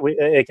that, right?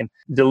 It can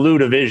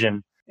dilute a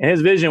vision. And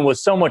his vision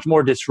was so much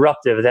more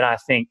disruptive than I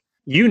think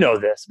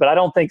this, but I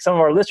don't think some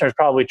of our listeners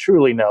probably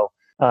truly know.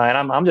 And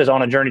I'm just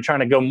on a journey trying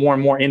to go more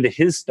and more into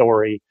his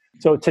story.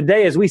 So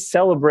today, as we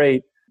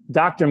celebrate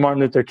Dr. Martin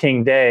Luther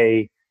King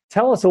Day,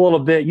 tell us a little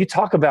bit. You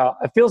talk about,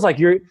 it feels like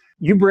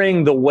you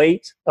bring the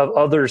weight of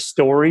other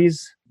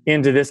stories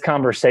into this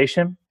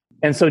conversation.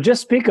 And so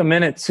just speak a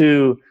minute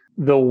to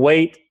the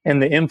weight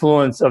and the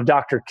influence of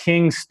Dr.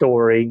 King's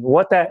story,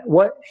 what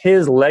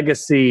his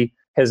legacy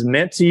has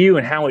meant to you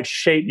and how it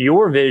shaped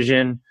your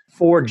vision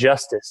for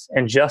justice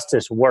and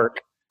justice work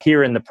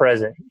here in the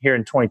present, here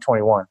in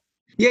 2021.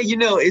 Yeah,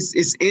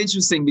 it's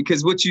interesting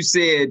because what you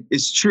said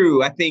is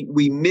true. I think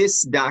we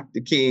miss Dr.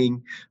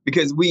 King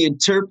because we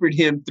interpret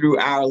him through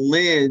our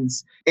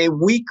lens and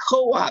we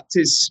co-opt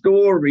his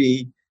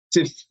story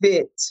to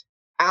fit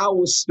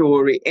our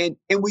story. And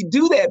we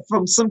do that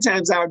from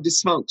sometimes our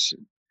dysfunction.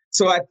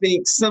 So I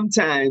think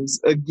sometimes,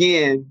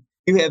 again,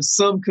 you have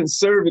some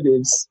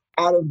conservatives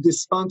out of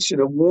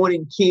dysfunction of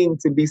wanting King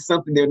to be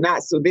something they're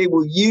not. So they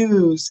will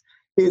use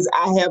his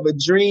I have a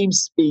dream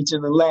speech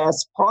in the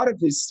last part of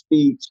his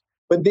speech,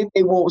 but then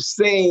they won't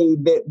say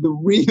that the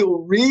real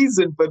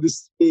reason for the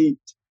speech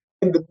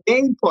and the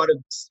main part of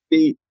the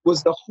speech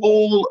was the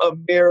whole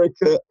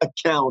America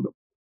accountable.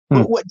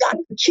 But what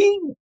Dr.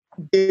 King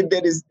did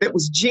that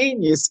was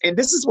genius, and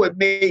this is what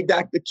made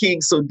Dr.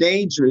 King so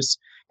dangerous,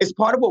 is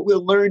part of what we're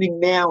learning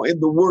now in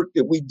the work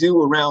that we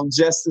do around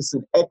justice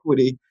and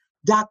equity.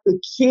 Dr.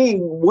 King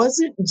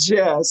wasn't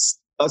just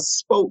a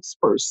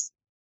spokesperson.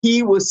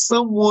 He was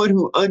someone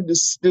who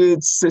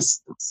understood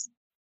systems,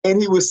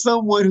 and he was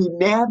someone who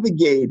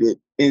navigated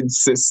in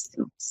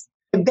systems.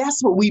 And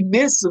that's what we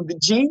miss of the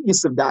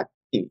genius of Dr.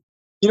 King.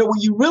 When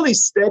you really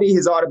study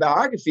his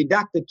autobiography,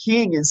 Dr.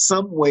 King, in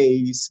some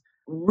ways,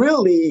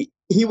 really,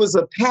 he was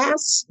a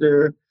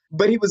pastor,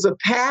 but he was a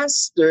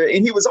pastor,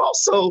 and he was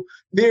also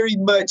very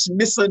much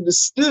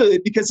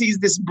misunderstood because he's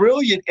this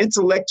brilliant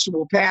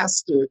intellectual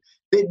pastor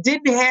that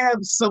didn't have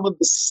some of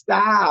the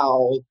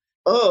style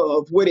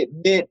of what it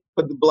meant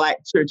for the Black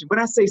church. And when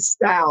I say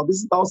style, this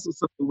is also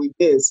something we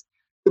miss.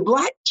 The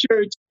Black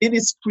church in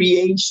its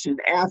creation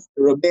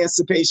after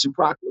Emancipation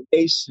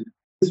Proclamation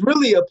is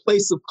really a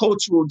place of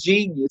cultural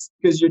genius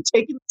because you're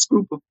taking this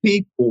group of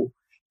people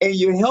and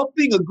you're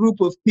helping a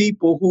group of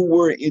people who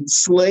were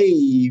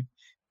enslaved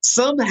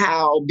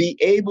somehow be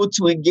able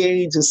to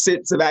engage a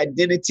sense of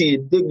identity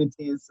and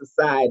dignity in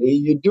society.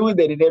 And you're doing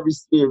that in every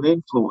sphere of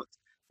influence.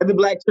 And the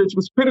Black church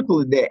was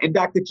critical in that. And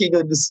Dr. King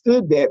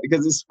understood that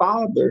because his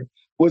father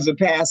was a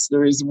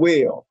pastor as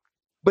well.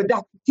 But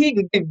Dr. King,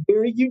 again,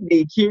 very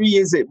unique. Here he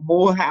is at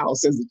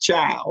Morehouse as a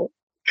child.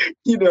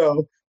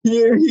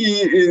 Here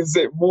he is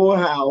at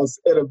Morehouse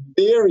at a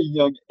very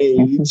young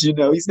age.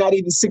 He's not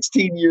even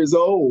 16 years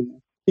old.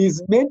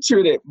 He's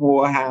mentored at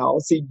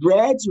Morehouse. He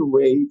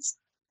graduates,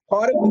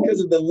 part of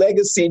because of the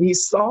legacy, and he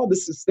saw the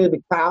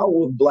systemic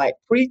power of Black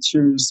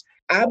preachers.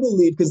 I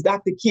believe because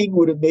Dr. King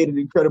would have made an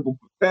incredible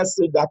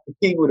professor. Dr.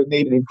 King would have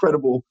made an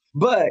incredible,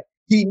 but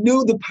he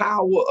knew the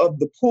power of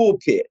the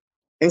pulpit.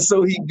 And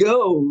so he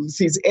goes,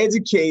 he's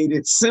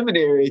educated,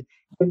 seminary,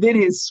 and then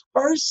his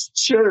first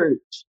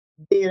church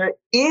there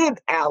in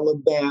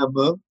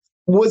Alabama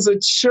was a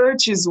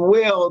church as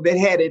well that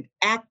had an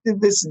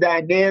activist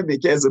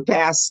dynamic as a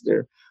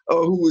pastor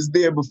who was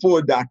there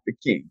before Dr.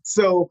 King.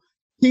 So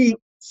he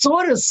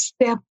sort of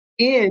stepped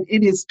in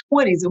his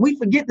 20s, and we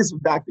forget this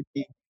with Dr.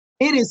 King.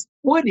 In his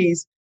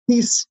 20s,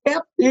 he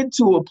stepped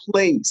into a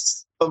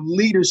place of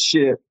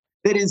leadership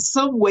that in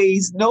some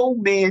ways no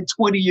man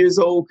 20 years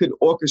old could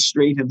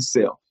orchestrate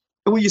himself.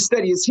 And when you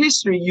study his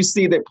history, you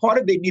see that part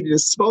of they needed a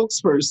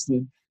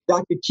spokesperson.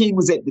 Dr. King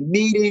was at the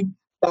meeting.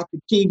 Dr.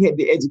 King had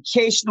the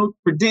educational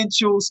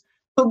credentials.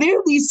 So there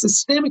are these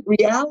systemic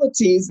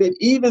realities that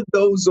even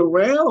those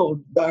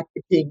around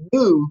Dr. King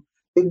knew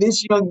that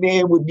this young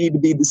man would need to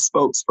be the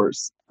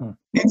spokesperson.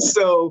 And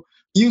so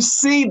you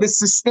see the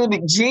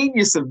systemic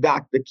genius of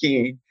Dr.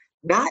 King,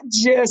 not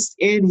just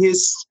in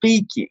his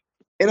speaking.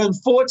 And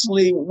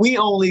unfortunately, we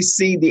only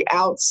see the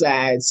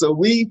outside. So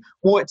we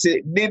want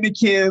to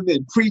mimic him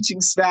in preaching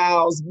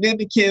styles,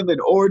 mimic him in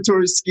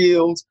oratory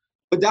skills.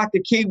 But Dr.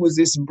 King was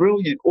this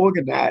brilliant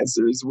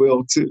organizer as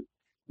well, too.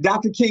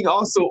 Dr. King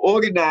also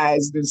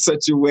organized in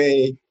such a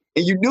way,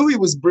 and you knew he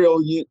was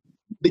brilliant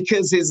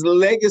because his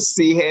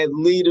legacy had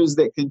leaders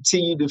that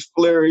continue to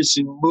flourish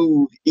and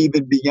move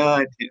even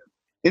beyond him.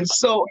 And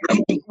so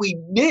I think we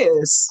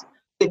miss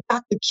that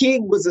Dr.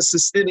 King was a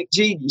systemic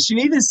genius. You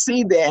even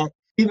see that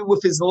even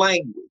with his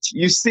language.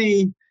 You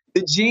see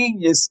the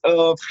genius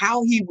of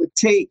how he would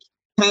take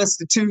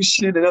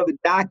Constitution and other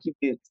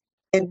documents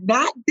and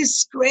not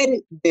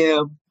discredit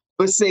them,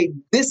 but say,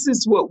 this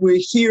is what we're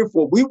here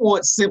for. We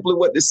want simply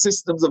what the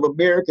systems of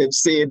America have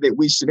said that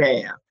we should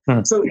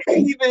have. So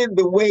even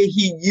the way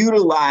he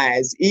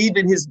utilized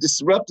even his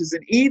disruptors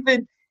and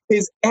even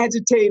his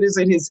agitators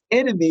and his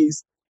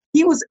enemies,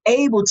 he was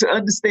able to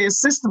understand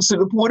systems to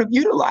the point of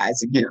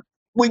utilizing him.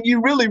 When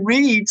you really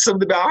read some of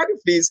the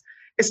biographies,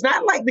 it's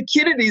not like the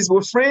Kennedys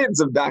were friends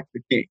of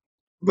Dr. King,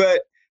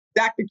 but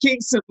Dr.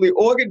 King simply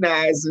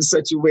organized in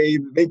such a way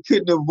that they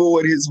couldn't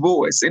avoid his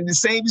voice. And the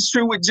same is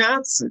true with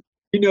Johnson.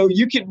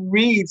 You can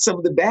read some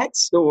of the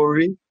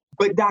backstory,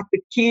 but Dr.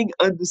 King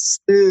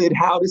understood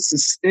how to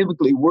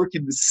systemically work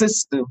in the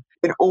system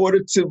in order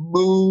to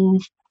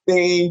move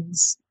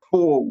things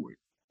forward.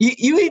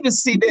 You even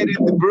see that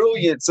in the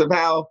brilliance of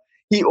how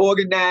he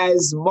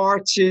organized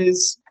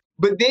marches,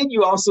 but then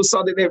you also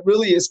saw that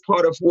really is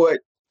part of what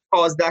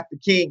caused Dr.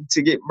 King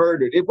to get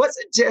murdered. It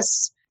wasn't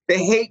just the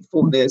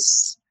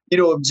hatefulness,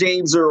 of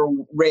James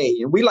Earl Ray.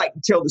 And we like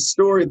to tell the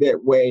story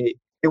that way.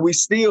 And we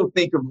still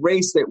think of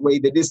race that way,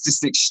 that it's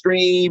this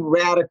extreme,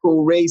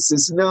 radical,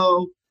 racist.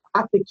 No,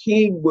 Dr.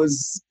 King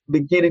was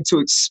beginning to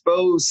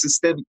expose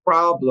systemic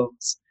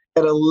problems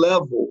at a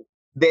level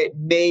that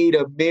made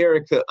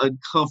America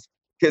uncomfortable.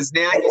 Because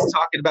now he's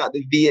talking about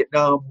the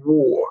Vietnam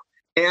War.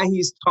 Now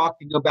he's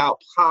talking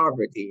about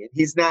poverty. And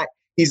it's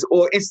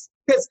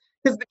because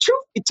the truth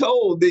be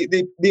told,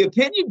 the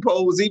opinion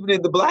polls, even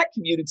in the Black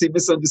community,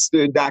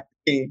 misunderstood Dr.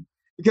 King.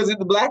 Because in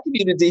the Black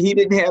community, he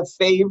didn't have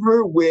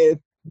favor with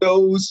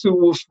those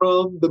who were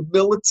from the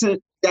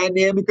militant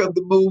dynamic of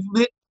the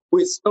movement,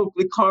 with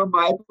Stokely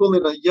Carmichael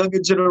and a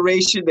younger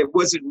generation that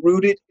wasn't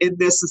rooted in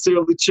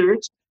necessarily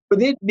church. But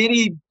then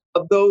many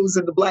of those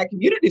in the Black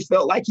community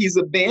felt like he's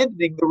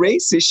abandoning the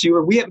race issue,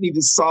 and we haven't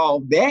even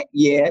solved that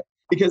yet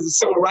because the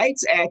Civil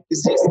Rights Act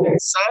is just been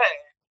signed.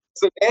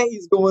 So now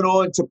he's going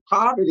on to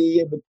poverty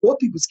and the Poor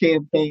People's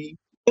Campaign.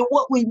 And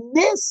what we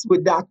miss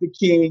with Dr.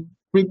 King,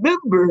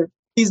 remember,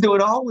 he's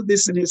doing all of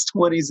this in his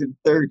 20s and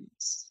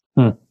 30s.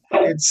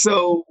 And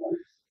so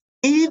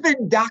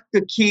even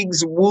Dr.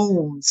 King's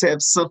wounds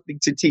have something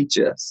to teach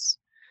us.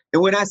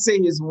 And when I say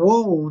his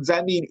wounds,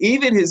 I mean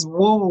even his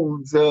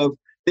wounds of,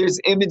 there's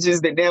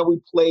images that now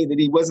we play that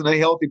he wasn't a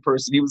healthy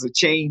person, he was a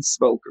chain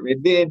smoker.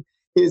 And then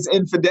his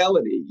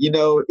infidelity,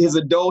 his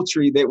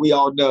adultery that we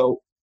all know.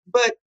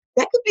 But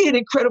that could be an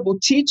incredible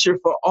teacher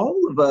for all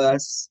of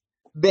us,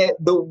 that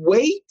the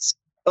weight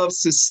of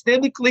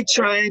systemically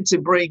trying to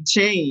bring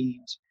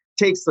change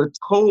takes a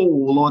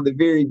toll on the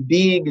very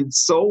being and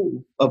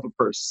soul of a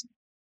person.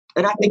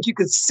 And I think you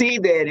could see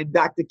that in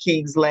Dr.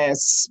 King's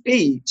last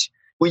speech.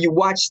 When you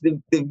watch the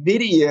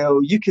video,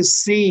 you can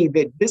see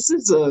that this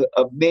is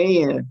a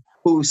man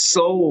whose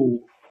soul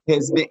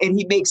has been, and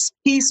he makes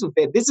peace with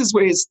that. This is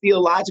where his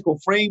theological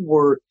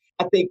framework,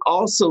 I think,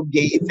 also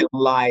gave him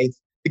life,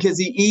 because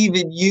he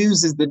even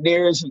uses the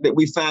narrative that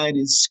we find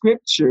in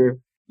scripture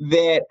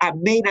that I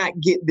may not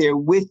get there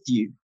with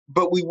you,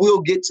 but we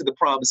will get to the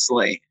promised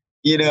land.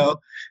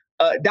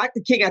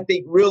 Dr. King, I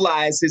think,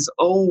 realized his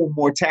own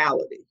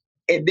mortality.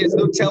 And there's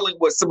no telling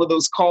what some of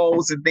those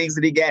calls and things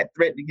that he got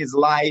threatening his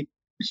life.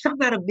 You're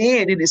talking about a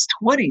man in his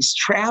 20s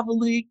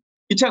traveling.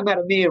 You're talking about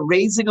a man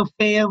raising a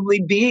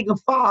family, being a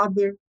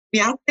father.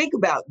 I think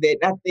about that.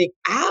 And I think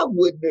I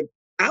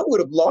would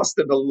have lost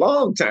it a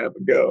long time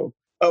ago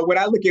when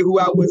I look at who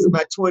I was in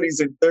my 20s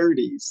and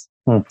 30s.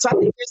 So I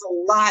think there's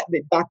a lot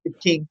that Dr.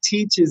 King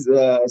teaches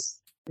us,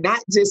 not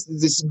just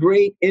as this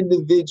great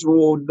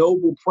individual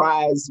Nobel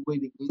Prize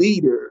winning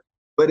leader,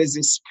 but as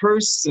this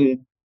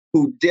person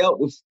who dealt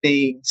with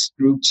things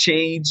through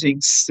changing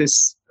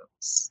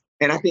systems.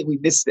 And I think we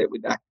missed that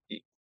with Dr.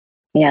 King.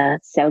 Yeah,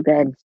 that's so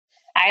good.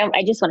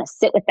 I just want to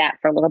sit with that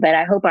for a little bit.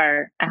 I hope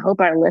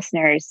our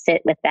listeners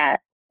sit with that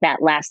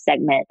last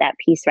segment, that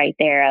piece right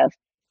there of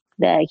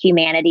the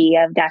humanity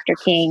of Dr.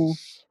 King,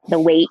 the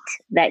weight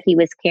that he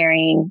was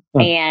carrying,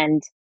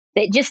 and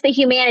just the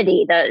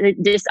humanity,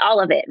 just all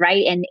of it,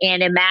 right? And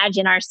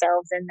imagine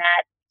ourselves in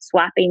that,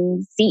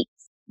 swapping seats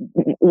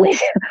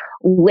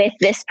with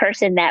this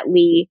person that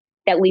we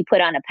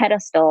put on a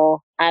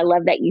pedestal. I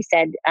love that you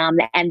said,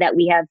 and that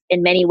we have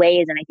in many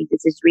ways, and I think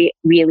this is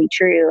really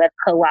true, have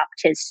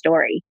co-opted his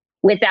story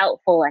without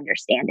full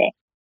understanding.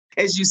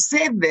 As you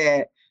said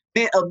that,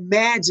 man,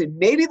 imagine,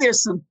 maybe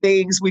there's some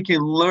things we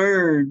can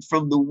learn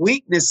from the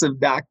weakness of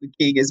Dr.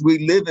 King as we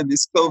live in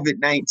this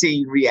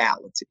COVID-19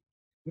 reality.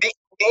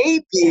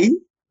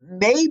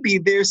 Maybe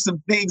there's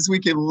some things we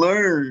can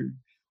learn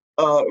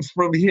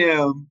from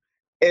him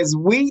as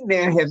we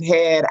now have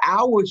had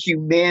our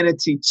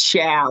humanity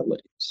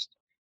challenged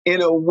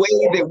in a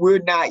way that we're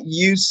not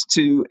used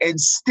to, and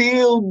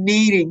still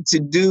needing to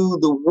do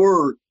the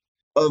work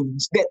of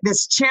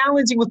that's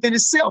challenging within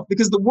itself.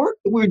 Because the work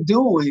that we're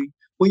doing,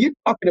 when you're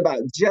talking about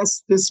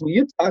justice, when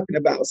you're talking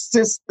about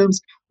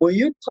systems, when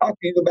you're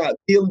talking about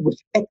dealing with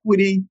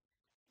equity,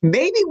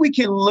 maybe we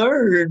can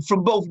learn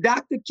from both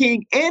Dr.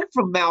 King and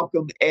from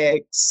Malcolm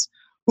X,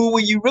 who,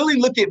 when you really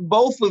look at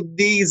both of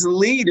these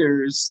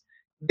leaders,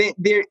 that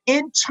their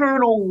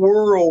internal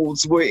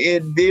worlds were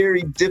in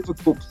very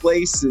difficult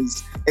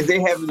places as they're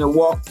having to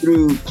walk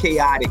through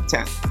chaotic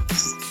times.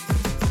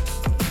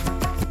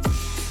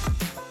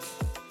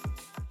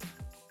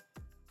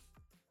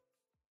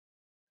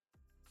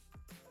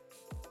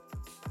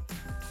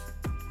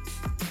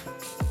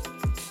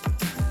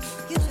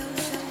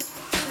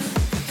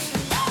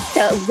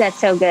 So that's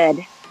so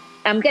good.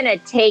 I'm going to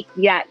take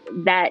that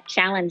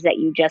challenge that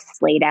you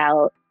just laid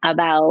out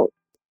about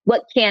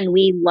what can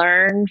we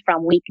learn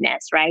from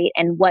weakness, right?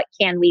 And what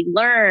can we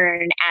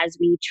learn as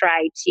we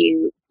try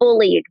to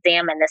fully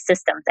examine the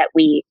systems that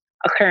we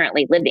are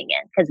currently living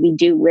in, because we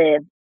do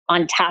live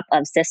on top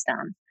of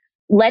systems.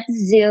 Let's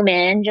zoom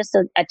in just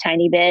a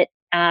tiny bit,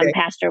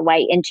 Pastor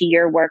White, into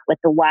your work with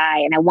the why.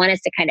 And I want us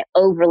to kind of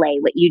overlay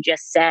what you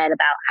just said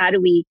about how do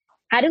we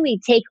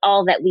take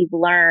all that we've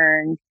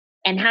learned,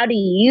 and how do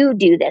you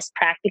do this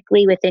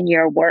practically within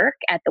your work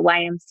at the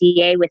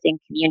YMCA within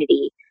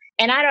community?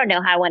 And I don't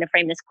know how I want to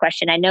frame this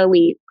question. I know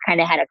we kind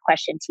of had a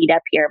question teed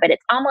up here, but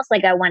it's almost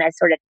like I want to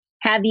sort of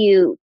have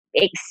you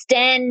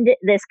extend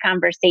this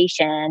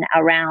conversation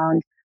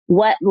around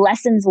what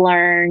lessons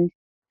learned,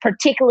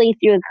 particularly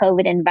through a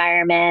COVID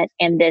environment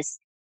and this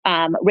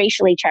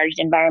racially charged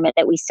environment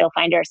that we still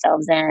find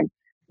ourselves in.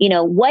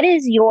 What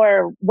is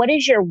your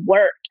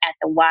work at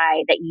the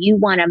Y that you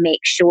want to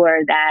make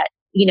sure that,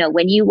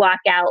 when you walk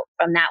out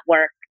from that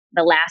work,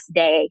 the last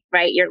day,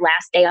 right, your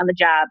last day on the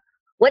job,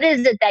 what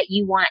is it that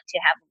you want to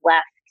have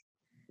left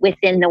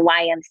within the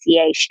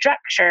YMCA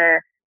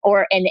structure,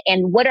 and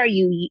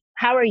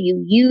how are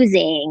you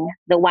using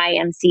the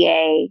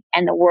YMCA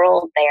and the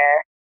world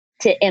there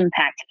to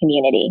impact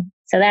community?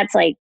 So that's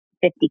like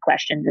 50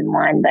 questions in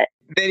one, but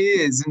that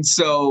is. And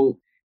so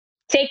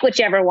take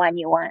whichever one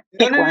you want.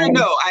 No.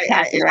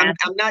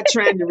 I'm not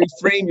trying to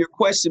reframe your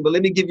question, but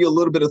let me give you a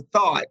little bit of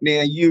thought.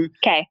 Now,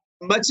 okay.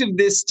 Much of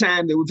this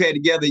time that we've had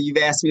together, you've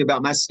asked me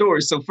about my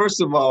story. So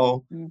first of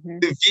all,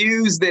 the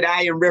views that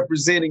I am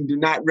representing do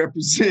not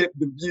represent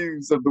the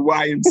views of the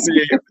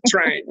YMCA of the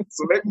train.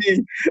 So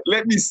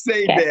let me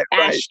say that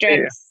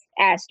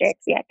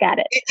Asterisks. Yeah, got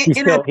it.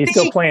 He's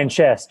still playing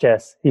chess,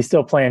 Jess. He's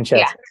still playing chess.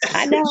 Yeah,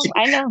 I know.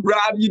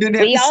 Rob, you didn't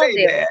have to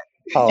say that.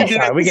 Oh,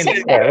 sorry. We can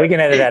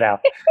edit that out.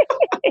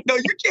 No,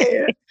 you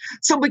can.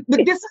 So, but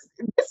this is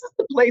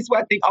the place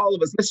where I think all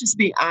of us, let's just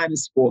be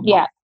honest for a moment.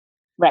 Yeah.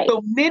 Right.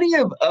 So many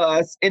of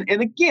us, and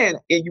again,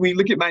 when you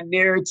look at my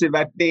narrative,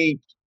 I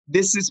think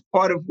this is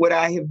part of what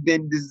I have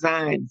been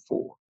designed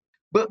for.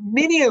 But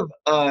many of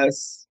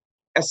us,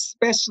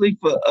 especially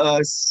for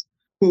us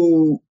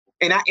who,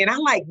 and I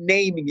like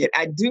naming it,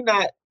 I do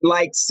not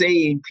like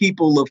saying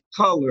people of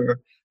color,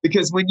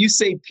 because when you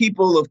say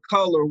people of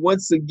color,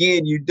 once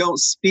again, you don't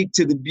speak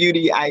to the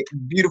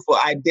beautiful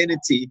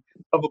identity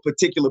of a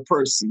particular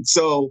person.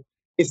 So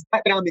it's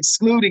not that I'm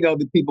excluding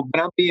other people,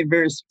 but I'm being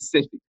very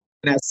specific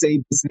when I say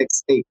this next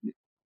statement.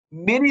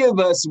 Many of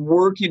us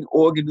work in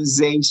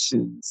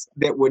organizations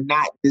that were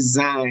not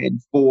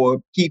designed for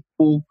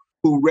people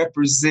who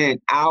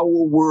represent our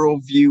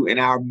worldview and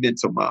our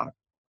mental model.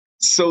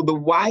 So the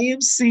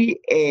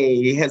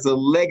YMCA has a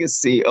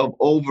legacy of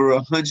over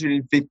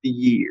 150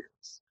 years.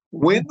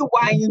 When the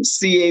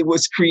YMCA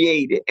was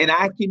created, and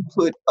I can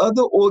put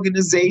other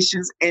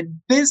organizations and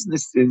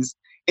businesses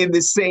in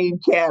the same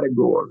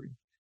category,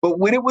 but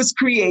when it was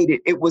created,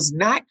 it was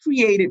not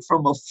created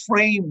from a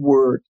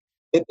framework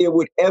that there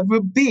would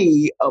ever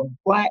be a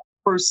Black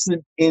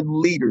person in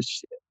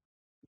leadership.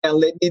 Now,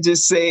 let me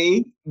just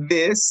say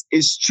this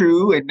is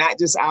true, and not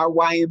just our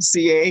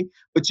YMCA,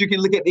 but you can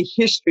look at the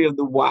history of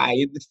the Y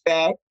and the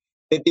fact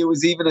that there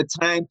was even a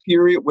time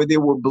period where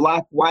there were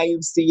Black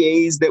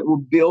YMCAs that were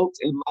built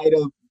in light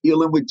of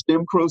dealing with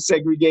Jim Crow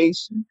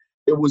segregation.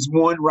 There was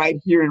one right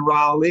here in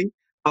Raleigh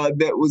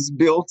that was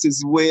built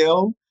as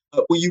well.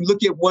 When you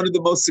look at one of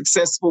the most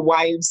successful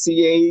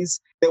YMCAs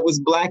that was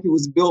Black, it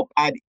was built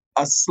by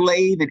a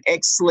slave, an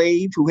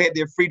ex-slave who had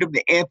their freedom,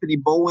 the Anthony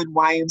Bowen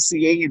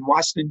YMCA in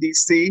Washington,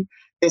 D.C.,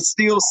 that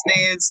still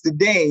stands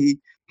today.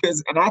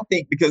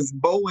 Because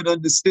Bowen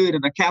understood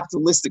in a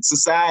capitalistic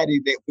society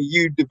that when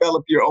you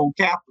develop your own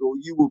capital,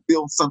 you will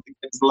build something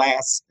that's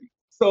lasting.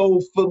 So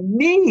for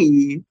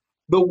me,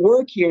 the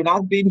work here, and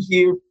I've been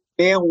here,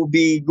 this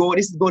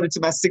is going into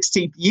my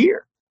 16th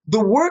year.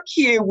 The work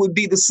here would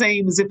be the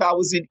same as if I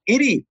was in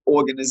any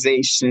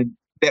organization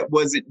that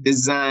wasn't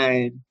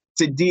designed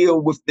to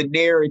deal with the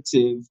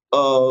narrative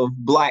of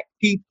Black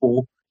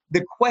people.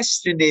 The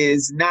question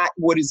is not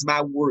what is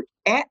my work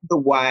at the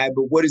Y,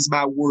 but what is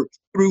my work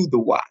through the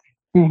Y?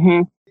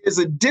 Mm-hmm. There's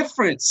a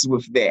difference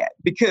with that,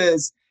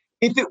 because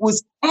if it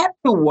was at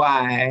the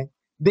Y,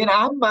 then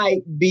I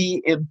might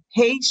be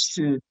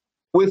impatient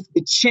with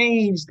the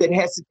change that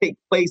has to take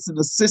place in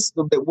a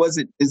system that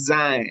wasn't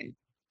designed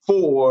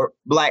for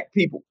Black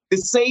people. The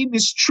same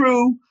is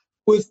true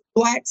with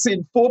Blacks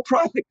in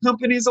for-profit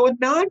companies or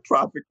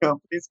nonprofit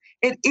companies,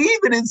 and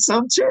even in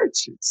some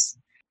churches.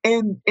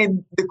 And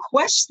the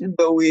question,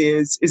 though,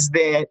 is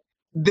that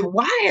the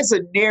Y is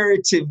a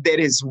narrative that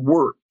has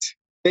worked,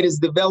 that is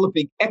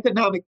developing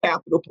economic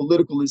capital,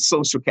 political and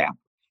social capital.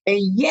 And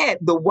yet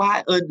the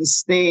Y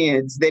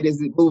understands that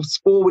as it moves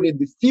forward in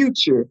the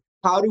future,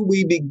 how do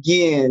we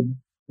begin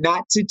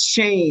not to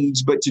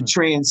change, but to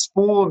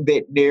transform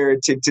that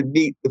narrative to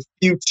meet the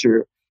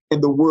future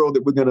and the world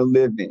that we're going to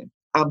live in?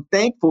 I'm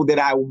thankful that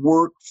I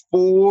work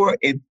for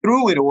and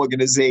through an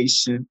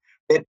organization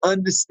that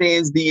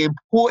understands the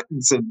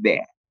importance of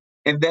that.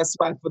 And that's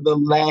why for the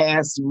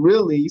last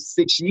really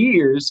 6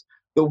 years,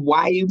 the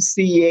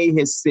YMCA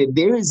has said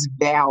there is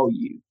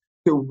value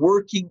to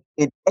working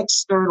in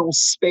external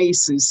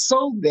spaces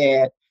so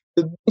that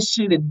the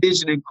mission and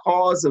vision and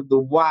cause of the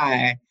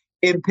Y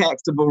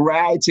impacts a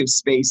variety of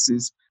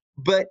spaces.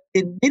 But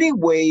in many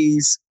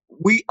ways,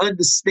 we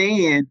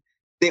understand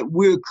that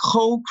we're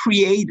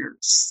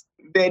co-creators,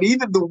 that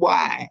even the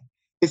Y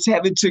is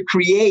having to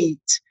create,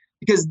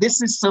 because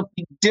this is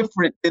something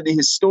different than the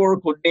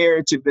historical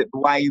narrative that the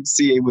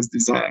YMCA was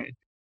designed.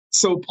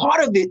 So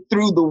part of it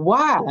through the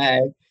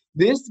Y,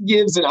 this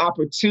gives an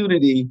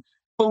opportunity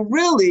for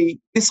really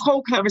this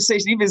whole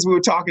conversation, even as we were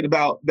talking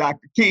about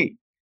Dr. King,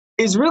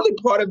 is really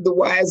part of the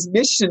Y's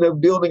mission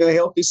of building a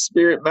healthy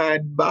spirit,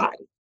 mind, and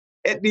body.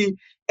 At the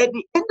end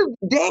of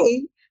the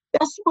day,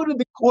 that's one of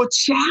the core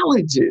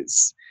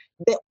challenges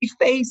that we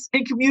face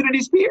in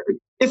communities, period.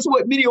 It's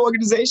what many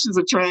organizations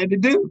are trying to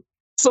do.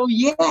 So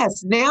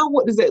yes, now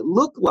what does that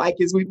look like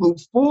as we move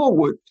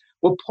forward?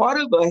 Well, part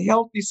of a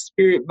healthy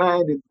spirit,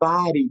 mind, and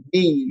body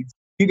means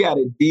you got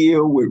to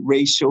deal with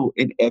racial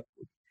inequity.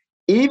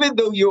 Even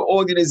though your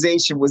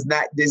organization was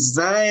not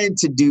designed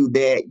to do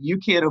that, you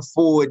can't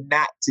afford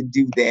not to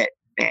do that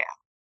now.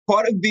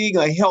 Part of being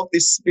a healthy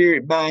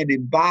spirit, mind,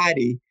 and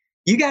body,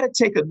 you got to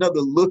take another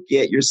look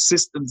at your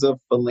systems of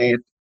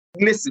philanthropy.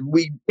 Listen,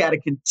 we got to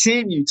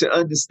continue to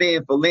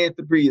understand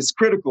philanthropy is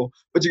critical,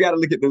 but you got to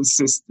look at those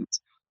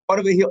systems. Part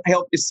of a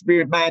healthy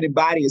spirit, mind, and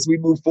body as we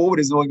move forward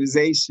as an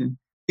organization,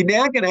 you're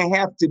now going to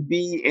have to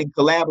be in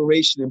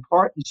collaboration and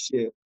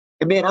partnership.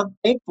 And man, I'm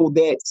thankful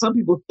that some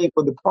people think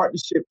of the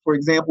partnership, for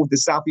example, with the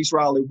Southeast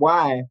Raleigh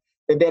Y,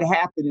 that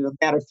happened in a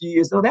matter of few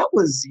years. No, that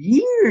was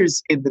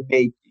years in the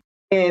making.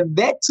 And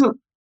that took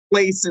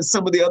place in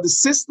some of the other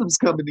systems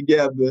coming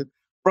together,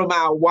 from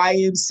our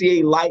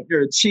YMCA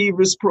Lightner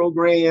Achievers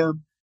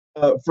program,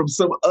 from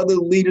some other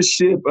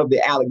leadership of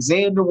the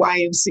Alexander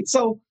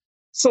YMCA.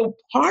 So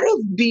part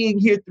of being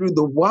here through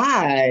the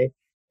Y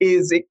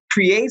is it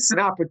creates an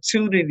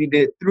opportunity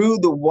that through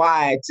the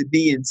Y to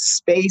be in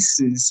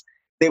spaces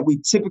that we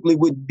typically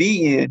wouldn't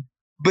be in.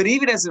 But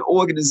even as an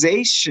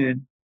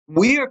organization,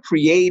 we are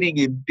creating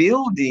and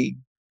building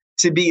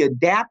to be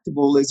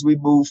adaptable as we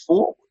move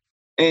forward.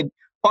 And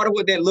part of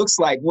what that looks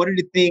like, one of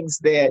the things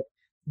that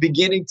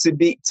beginning to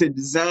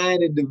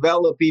design and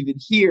develop even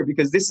here,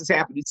 because this is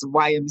happening in some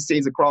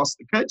YMCAs across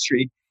the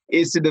country,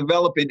 is to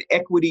develop an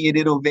equity and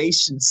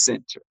innovation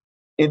center.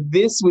 And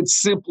this would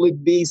simply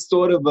be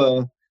sort of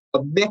a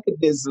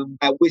mechanism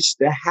by which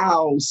to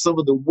house some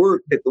of the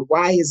work that the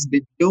Y has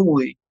been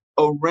doing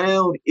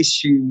around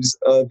issues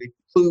of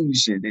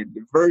inclusion and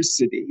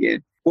diversity,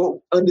 and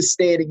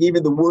understanding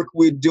even the work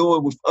we're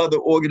doing with other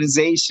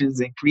organizations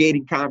and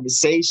creating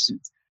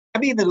conversations. I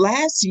mean, the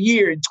last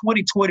year in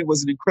 2020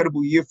 was an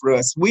incredible year for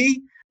us.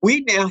 We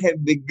now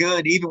have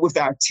begun, even with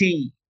our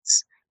teams,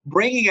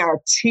 bringing our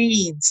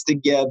teams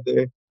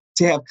together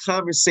to have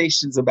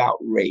conversations about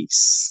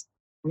race.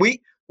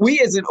 We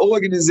as an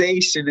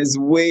organization as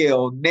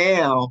well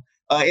now,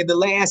 in the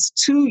last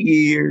 2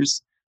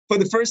 years, for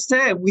the first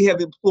time, we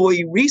have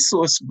employee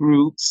resource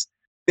groups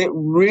that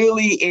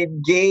really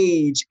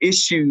engage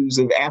issues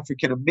of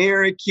African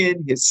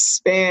American,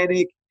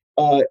 Hispanic,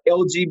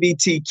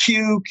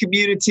 LGBTQ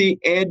community,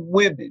 and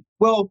women.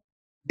 Well,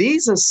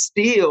 these are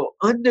still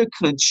under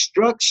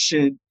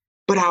construction,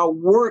 but our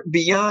work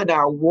beyond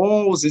our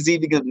walls is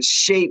even going to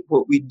shape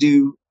what we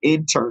do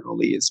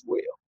internally as well.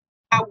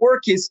 Our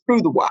work is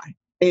through the Y,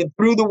 and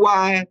through the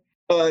Y,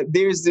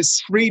 there's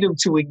this freedom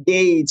to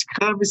engage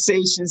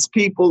conversations,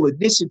 people,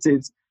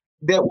 initiatives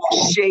that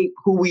will shape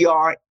who we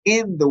are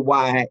in the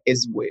Y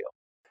as well.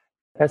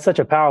 That's such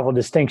a powerful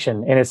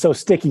distinction. And it's so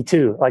sticky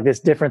too, like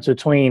this difference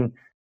between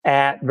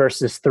at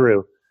versus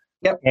through.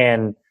 Yep.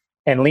 And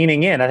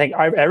leaning in. I think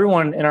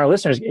everyone in our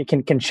listeners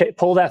can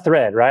pull that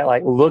thread, right?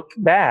 Like look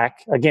back.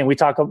 Again, we've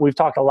talked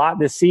a lot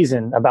this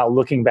season about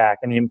looking back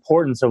and the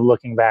importance of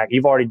looking back.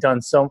 You've already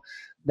done so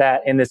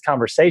that in this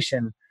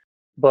conversation.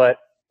 But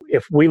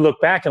if we look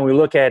back and we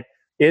look at,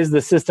 is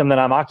the system that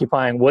I'm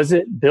occupying, was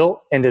it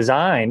built and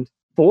designed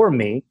for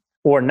me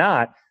or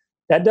not?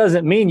 That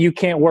doesn't mean you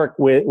can't work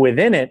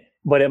within it,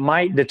 but it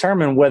might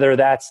determine whether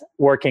that's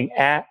working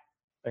at,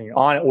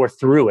 on it, or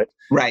through it.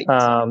 Right.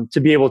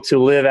 To be able to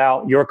live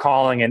out your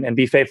calling and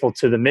be faithful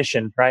to the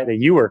mission, right, that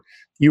you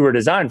were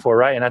designed for,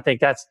 right? And I think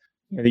that's,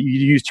 you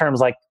use terms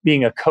like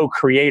being a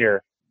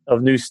co-creator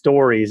of new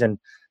stories. And,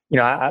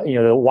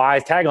 the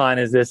Y's tagline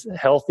is this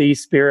healthy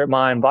spirit,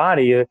 mind,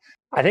 body.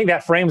 I think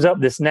that frames up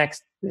this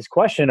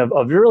question of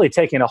really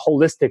taking a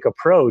holistic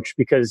approach,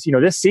 because,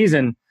 this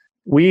season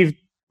we've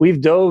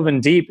dove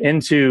in deep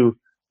into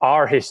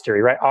our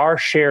history, right? Our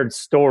shared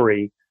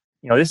story.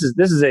 This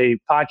is a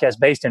podcast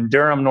based in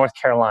Durham, North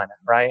Carolina,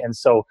 right? And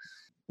so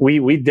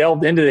we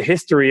delved into the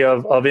history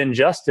of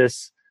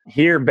injustice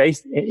here,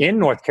 based in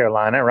North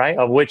Carolina, right?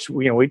 Of which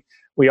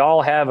we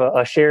all have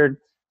a shared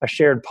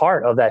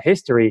part of that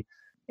history.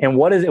 And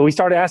what is it? We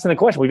started asking the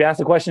question. We've asked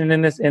the question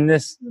in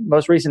this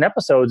most recent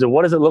episodes of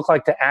what does it look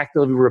like to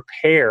actively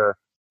repair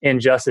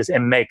injustice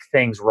and make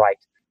things right?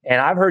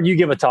 And I've heard you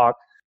give a talk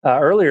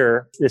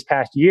earlier this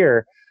past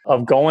year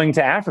of going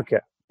to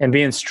Africa and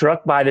being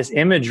struck by this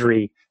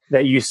imagery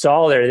that you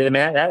saw there. I mean,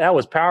 that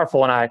was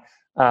powerful.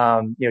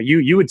 And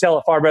you would tell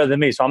it far better than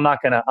me. So I'm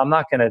not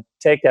gonna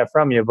take that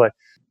from you. But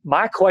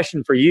my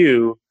question for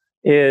you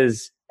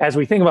is, as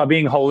we think about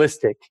being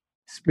holistic,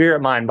 spirit,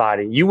 mind,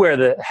 body, you wear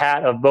the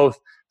hat of both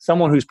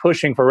someone who's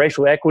pushing for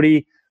racial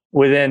equity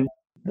within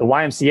the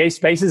YMCA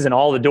spaces and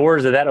all the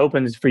doors that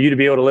opens for you to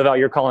be able to live out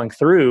your calling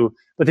through.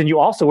 But then you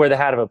also wear the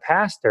hat of a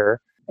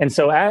pastor. And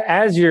so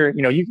as you're,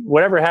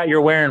 whatever hat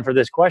you're wearing for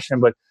this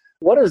question, but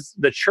what is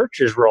the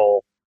church's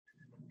role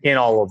in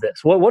all of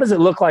this? What does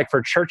it look like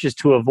for churches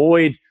to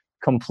avoid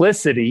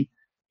complicity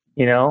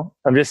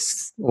I'm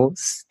just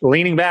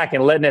leaning back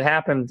and letting it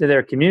happen to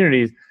their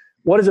communities.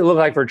 What does it look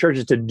like for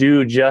churches to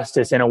do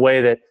justice in a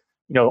way that,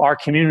 our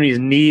communities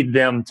need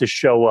them to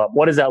show up?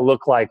 What does that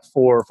look like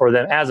for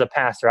them as a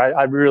pastor?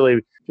 I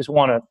really just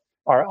want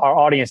our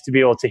audience to be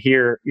able to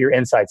hear your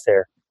insights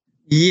there.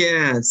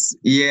 Yes.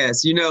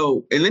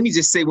 And let me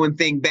just say one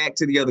thing back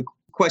to the other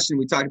question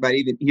we talked about,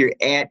 even here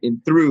at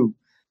and through.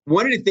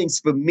 One of the things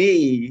for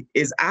me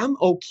is I'm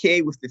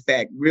okay with the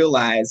fact,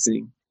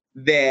 realizing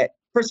that,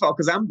 first of all,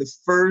 because I'm the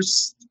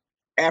first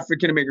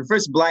African-American,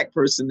 first Black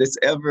person that's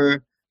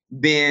ever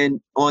been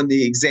on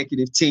the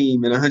executive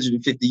team in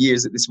 150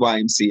 years at this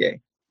YMCA.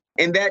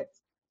 And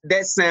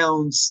that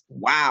sounds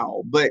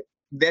wow, but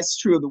that's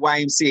true of the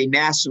YMCA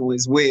National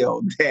as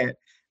well, that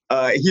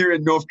here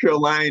in North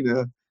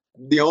Carolina,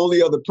 the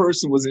only other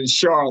person was in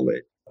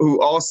Charlotte,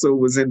 who also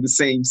was in the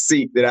same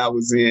seat that I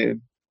was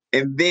in.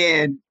 And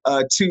then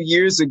 2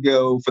 years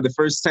ago, for the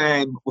first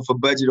time with a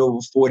budget over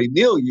 $40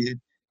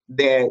 million,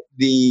 that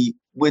the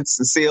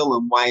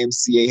Winston-Salem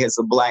YMCA has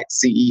a Black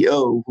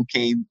CEO who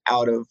came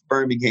out of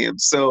Birmingham.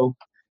 So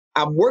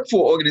I work for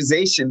an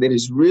organization that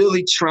is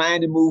really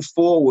trying to move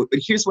forward.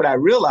 But here's what I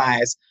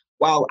realized: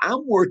 while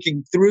I'm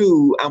working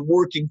through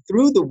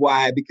the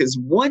why, because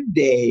one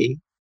day,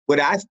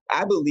 what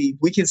I believe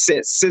we can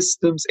set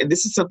systems, and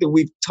this is something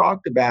we've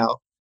talked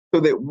about,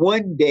 so that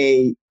one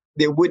day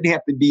there wouldn't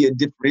have to be a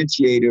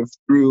differentiator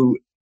through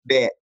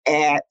that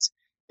at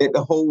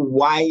the whole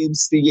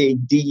YMCA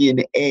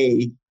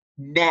DNA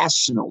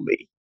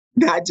nationally,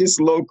 not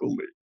just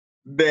locally,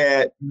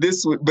 but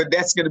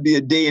that's going to be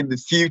a day in the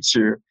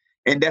future.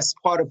 And that's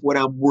part of what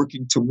I'm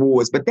working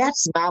towards. But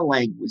that's my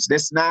language.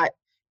 That's not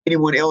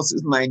anyone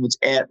else's language,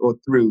 at or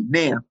through.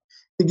 Now,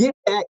 to get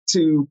back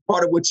to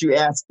part of what you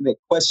asked in that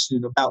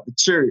question about the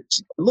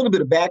church, a little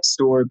bit of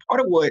backstory.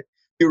 Part of what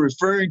you're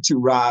referring to,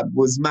 Rob,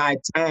 was my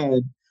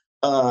time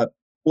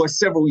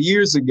several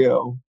years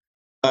ago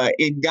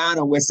in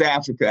Ghana, West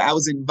Africa. I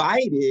was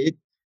invited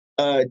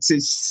to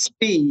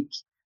speak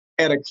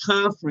at a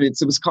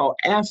conference. It was called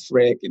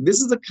AFREC. And this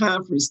is a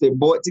conference that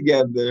brought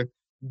together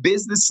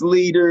business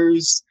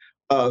leaders,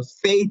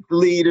 faith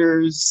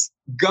leaders,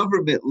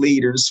 government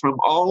leaders from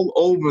all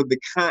over the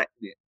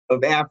continent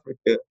of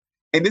Africa.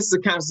 And this is a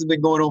conference that's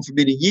been going on for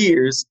many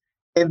years.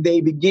 And they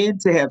began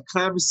to have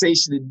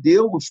conversation and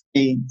deal with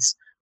things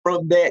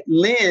from that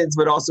lens,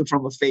 but also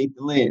from a faith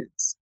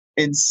lens.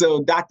 And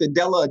so Dr.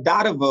 Della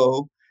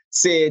Adadavo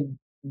said,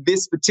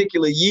 this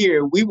particular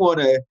year, we want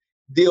to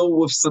deal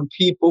with some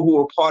people who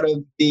are part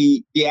of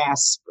the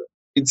diaspora.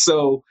 And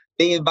so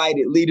they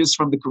invited leaders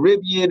from the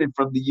Caribbean and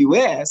from the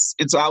US.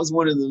 And so I was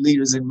one of the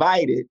leaders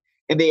invited.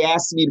 And they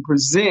asked me to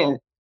present,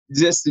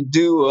 just to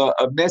do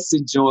a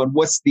message on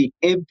what's the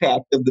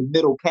impact of the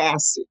Middle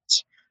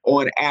Passage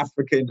on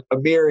African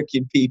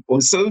American people.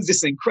 And so it was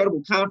this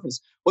incredible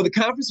conference. Well, the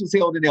conference was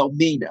held in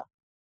Elmina.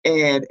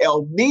 And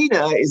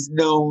Elmina is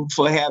known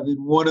for having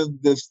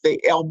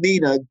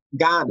Elmina,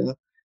 Ghana,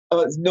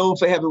 is known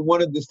for having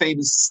one of the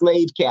famous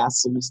slave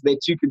castles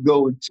that you could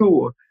go and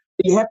tour.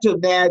 You have to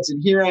imagine,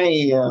 here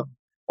I am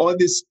on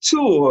this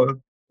tour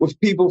with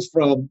people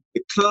from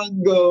the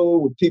Congo,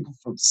 with people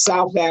from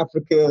South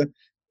Africa,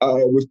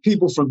 with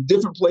people from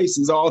different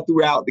places all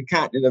throughout the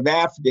continent of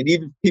Africa, and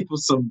even people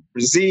from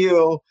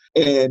Brazil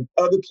and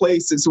other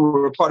places who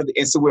were a part of it.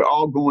 And so we're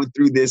all going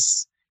through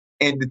this.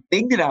 And the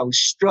thing that I was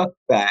struck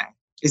by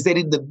is that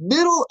in the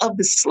middle of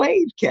the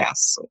slave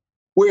castle,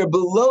 where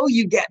below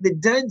you got the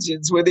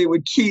dungeons where they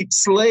would keep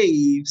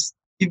slaves,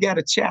 you got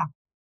a chapel.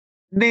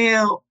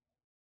 Now,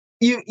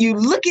 you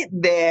look at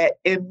that,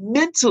 and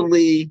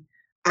mentally,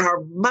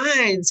 our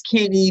minds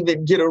can't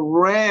even get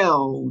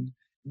around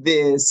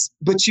this,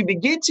 but you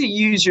begin to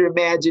use your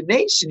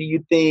imagination and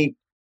you think,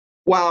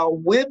 while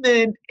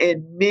women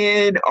and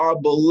men are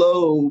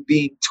below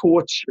being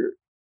tortured,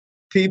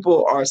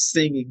 people are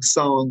singing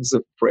songs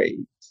of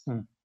praise.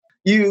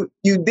 You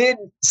then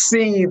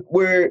see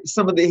where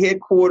some of the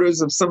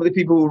headquarters of some of the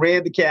people who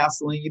ran the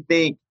castle, and you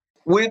think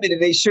women,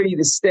 and they show you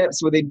the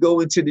steps where they'd go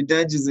into the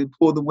dungeons and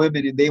pull the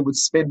women and they would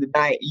spend the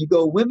night. You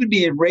go, women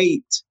being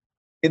raped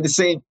in the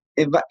same,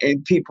 and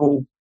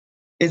people.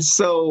 And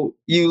so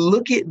you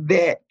look at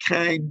that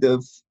kind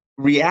of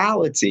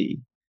reality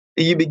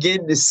and you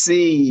begin to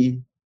see,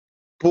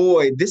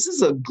 boy, this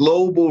is a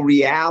global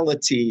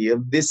reality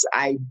of this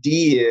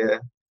idea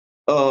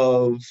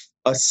of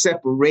a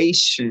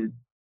separation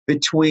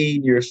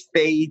between your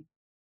faith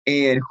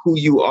and who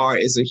you are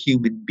as a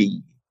human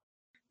being.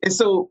 And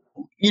so,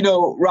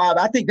 Rob,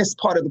 I think that's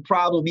part of the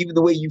problem, even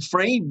the way you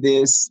frame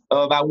this,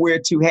 of I wear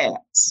two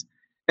hats.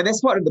 And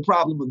that's part of the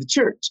problem of the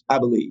church, I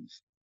believe,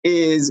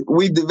 is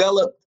we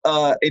developed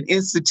an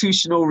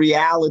institutional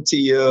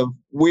reality of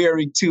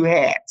wearing two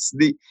hats.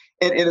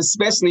 And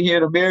especially here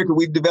in America,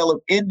 we've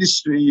developed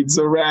industries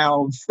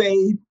around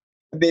faith.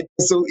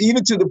 So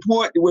even to the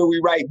point where we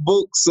write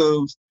books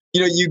of,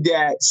 you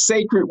got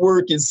sacred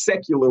work and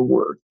secular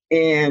work.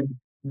 And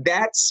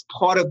that's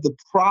part of the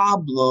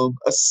problem,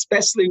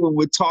 especially when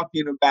we're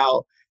talking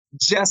about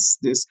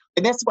justice.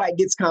 And that's why it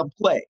gets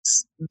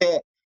complex,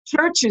 that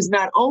churches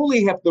not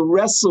only have to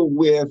wrestle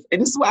with,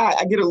 and this is why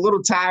I get a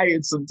little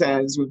tired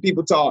sometimes when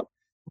people talk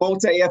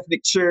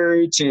multi-ethnic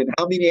church and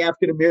how many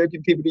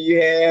African-American people do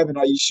you have and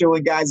are you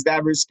showing God's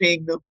diverse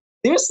kingdom?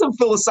 There's some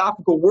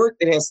philosophical work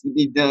that has to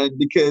be done,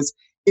 because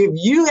if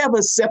you have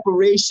a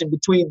separation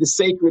between the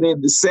sacred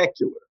and the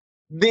secular,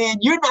 then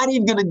you're not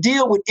even going to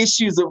deal with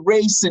issues of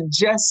race and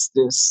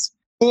justice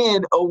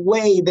in a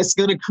way that's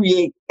going to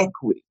create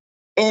equity.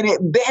 And at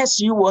best,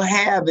 you will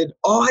have an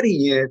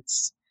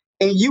audience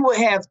and you will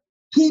have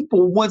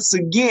people, once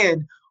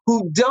again,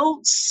 who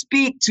don't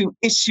speak to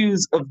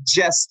issues of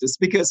justice,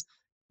 because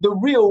the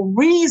real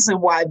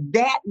reason why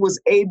that was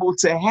able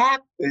to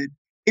happen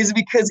is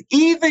because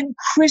even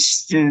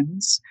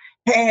Christians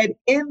had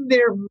in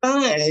their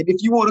mind,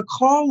 if you want to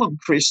call them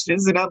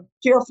Christians, and I'm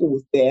careful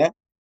with that,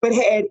 but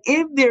had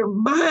in their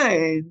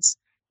minds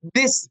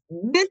this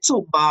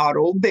mental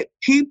model that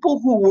people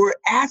who were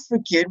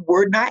African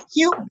were not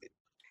human.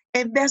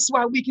 And that's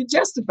why we can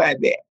justify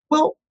that.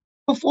 Well,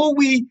 before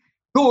we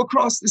go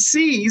across the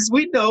seas,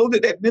 we know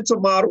that that mental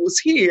model was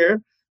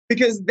here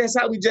because that's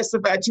how we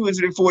justify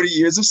 240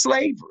 years of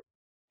slavery.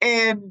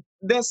 And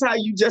that's how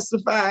you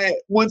justify,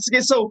 once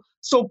again. So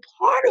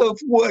part of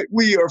what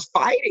we are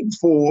fighting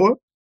for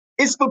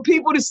is for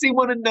people to see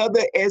one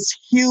another as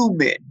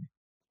human.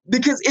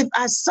 Because if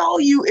I saw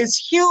you as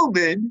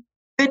human,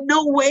 then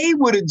no way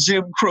would a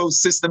Jim Crow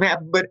system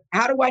happen. But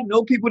how do I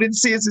know people didn't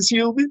see us as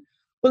human?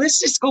 Well, let's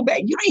just go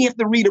back. You don't have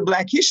to read a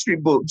Black history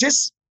book.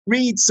 Just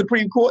read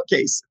Supreme Court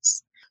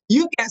cases.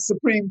 You got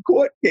Supreme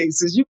Court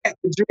cases. You got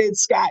the Dred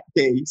Scott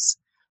case,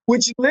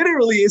 which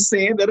literally is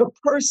saying that a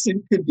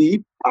person could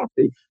be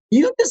property.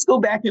 You just go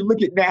back and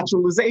look at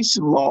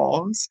naturalization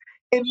laws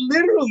and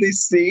literally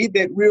see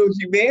that real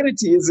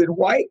humanity is in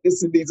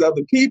whiteness and these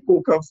other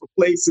people come from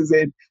places,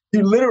 and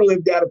you literally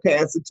have got to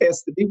pass a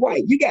test to be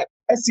white. You got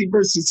Plessy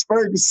versus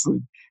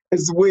Ferguson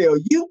as well.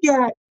 You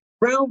got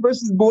Brown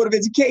versus Board of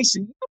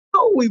Education. You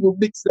know we were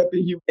mixed up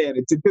in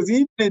humanity, because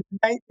even in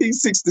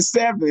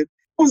 1967,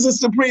 was a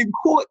Supreme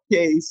Court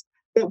case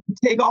that would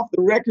take off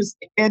the records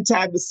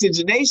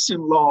anti-miscegenation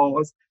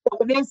laws that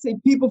would then say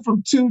people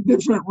from two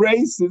different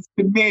races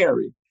can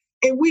marry.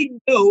 And we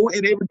know,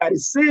 and everybody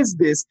says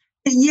this,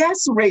 that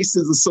yes, race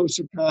is a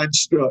social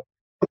construct.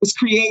 It was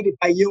created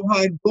by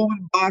Johann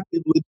Blumenbach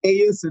and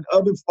Linnaeus and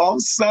other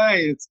false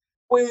science,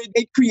 where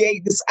they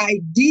create this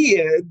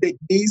idea that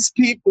these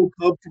people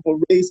come from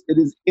a race that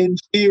is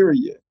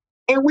inferior.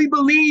 And we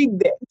believe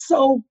that.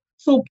 So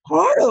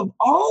part of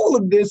all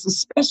of this,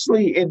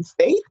 especially in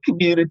faith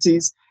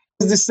communities,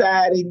 is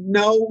deciding,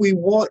 no, we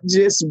won't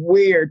just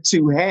wear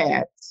two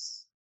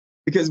hats,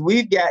 because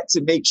we've got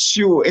to make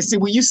sure. And see,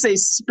 when you say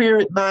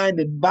spirit, mind,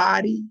 and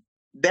body,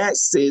 that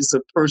says a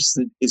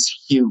person is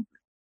human.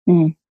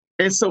 Mm.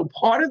 And so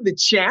part of the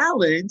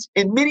challenge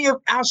in many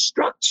of our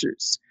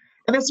structures,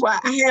 and that's why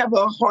I have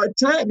a hard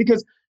time,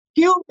 because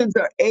humans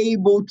are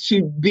able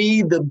to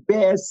be the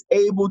best,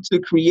 able to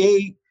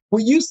create.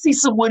 When you see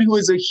someone who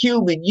is a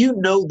human, you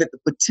know that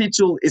the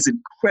potential is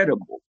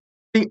incredible.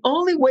 The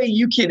only way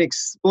you can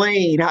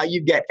explain how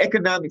you get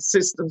economic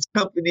systems,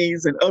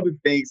 companies, and other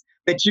things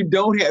that you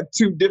don't have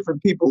two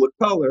different people of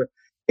color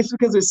is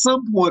because at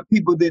some point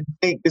people didn't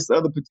think this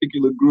other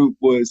particular group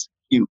was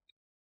human.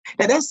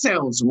 Now that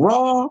sounds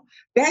raw.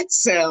 That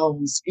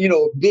sounds, a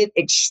bit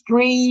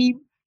extreme.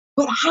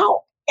 But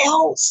how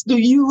else do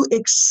you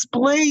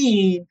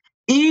explain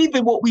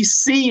even what we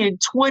see in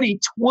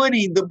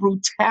 2020, the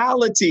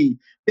brutality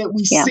that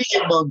we see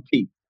among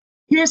people?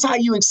 Here's how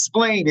you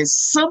explain it.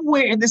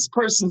 Somewhere in this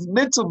person's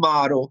mental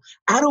model,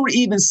 I don't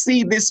even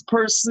see this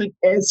person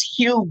as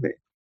human.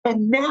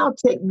 And now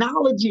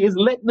technology is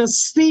letting us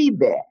see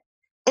that.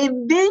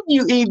 And then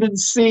you even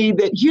see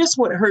that, here's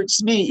what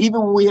hurts me,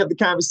 even when we have the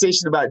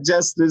conversation about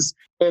justice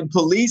and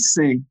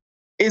policing,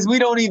 is we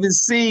don't even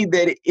see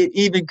that it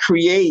even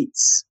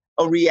creates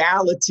a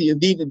reality of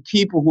even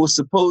people who are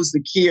supposed to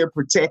care,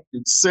 protect,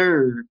 and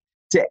serve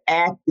to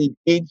act in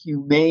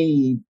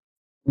inhumane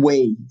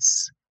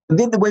ways. And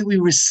then the way we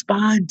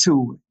respond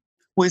to it,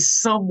 when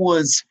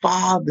someone's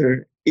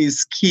father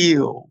is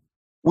killed,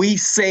 we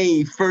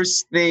say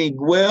first thing,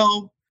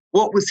 well,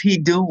 what was he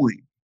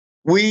doing?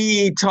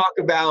 We talk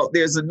about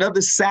there's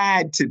another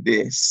side to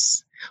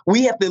this.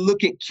 We have to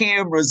look at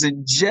cameras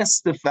and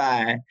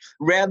justify,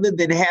 rather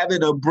than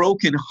having a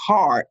broken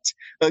heart,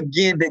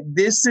 again, that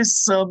this is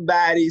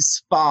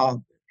somebody's father.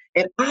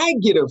 And I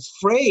get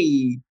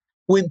afraid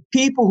when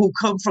people who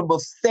come from a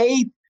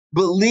faith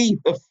belief,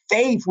 a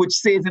faith which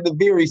says in the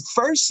very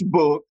first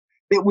book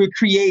that we're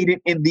created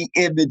in the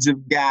image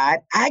of God,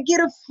 I get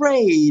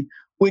afraid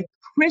when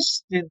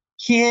Christians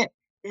can't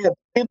have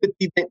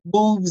empathy that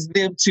moves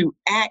them to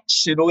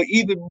action or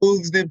even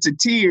moves them to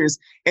tears.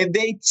 And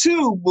they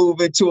too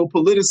move into a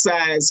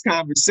politicized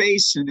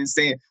conversation and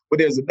saying, well,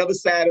 there's another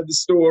side of the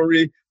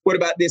story. What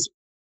about this?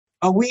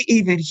 Are we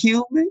even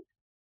human?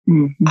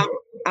 Mm-hmm.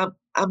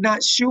 I'm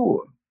not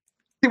sure.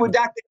 See, what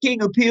Dr.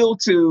 King appealed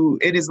to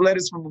in his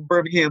letters from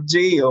Birmingham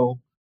jail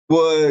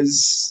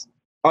was,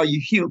 are you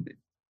human?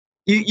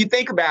 You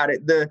think about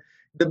it.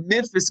 the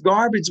Memphis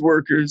garbage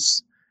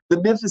workers,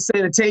 the Memphis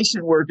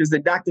sanitation workers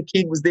that Dr.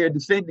 King was there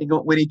defending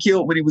when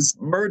he was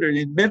murdered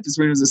in Memphis,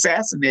 when he was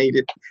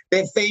assassinated.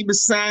 That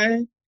famous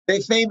sign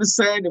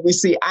that we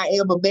see, "I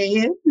am a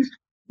man,"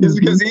 is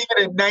because even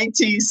in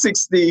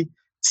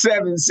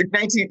 1967,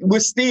 we're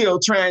still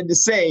trying to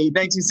say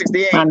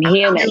 1968, I'm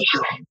human.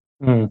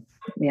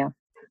 Yeah.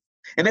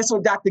 And that's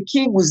what Dr.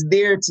 King was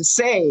there to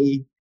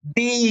say.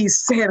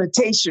 These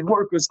sanitation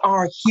workers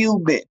are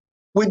human.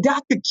 When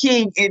Dr.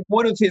 King, in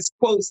one of his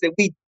quotes that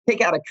we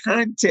take out of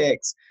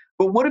context,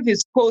 but one of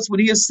his quotes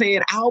when he was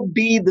saying, "I'll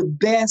be the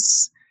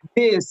best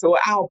this," or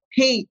 "I'll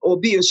paint or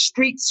be a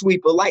street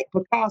sweeper like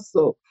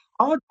Picasso,"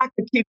 all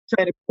Dr. King is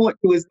trying to point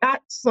to is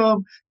not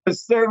some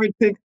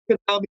conservative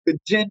economic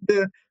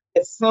agenda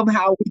that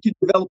somehow we can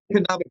develop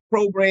economic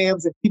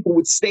programs and people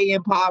would stay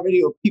in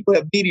poverty or people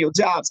have menial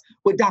jobs.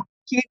 What Dr.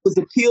 King was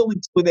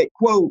appealing to in that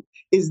quote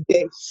is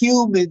that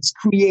humans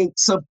create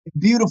something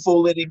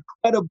beautiful and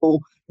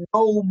incredible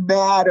no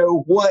matter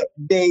what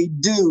they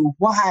do.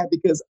 Why?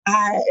 Because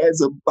I,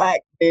 as a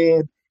Black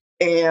man,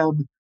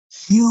 am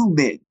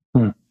human.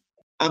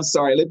 I'm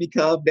sorry, let me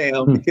calm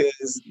down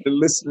because the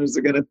listeners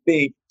are going to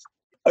think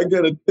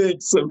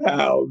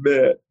somehow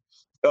that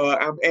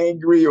I'm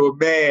angry or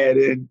mad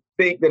and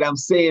think that I'm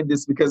saying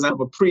this because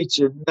I'm a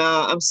preacher.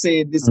 Nah, I'm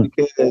saying this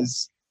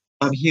because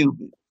I'm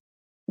human.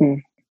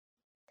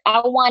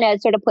 I want to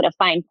sort of put a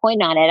fine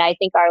point on it. I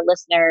think our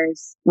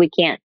listeners, we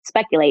can't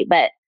speculate,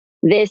 but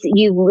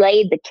you've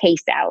laid the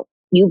case out.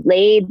 You've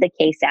laid the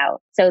case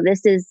out. So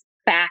this is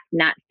fact,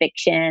 not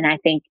fiction. I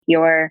think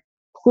your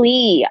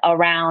plea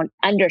around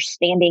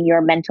understanding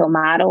your mental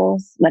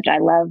models, which I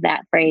love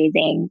that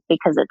phrasing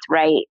because it's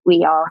right.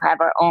 We all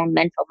have our own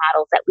mental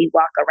models that we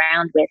walk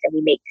around with, and we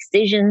make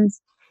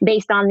decisions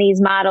based on these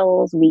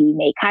models. We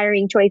make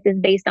hiring choices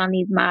based on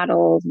these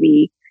models.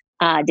 We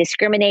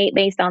discriminate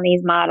based on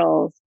these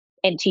models.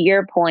 And to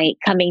your point,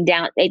 coming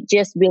down, it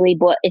just really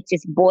it's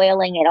just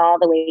boiling it all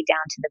the way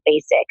down to the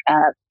basic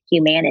of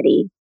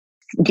humanity.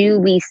 Do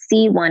we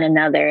see one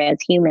another as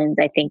humans?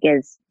 I think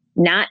is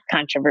not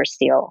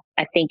controversial.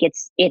 I think it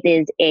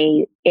is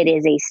a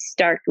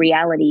stark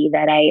reality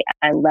that I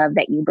love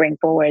that you bring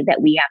forward,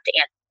 that we have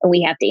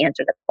to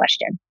answer the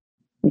question.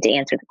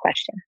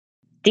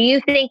 Do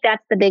you think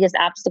that's the biggest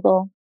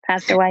obstacle,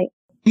 Pastor White?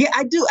 Yeah,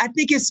 I do. I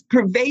think it's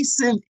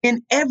pervasive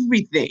in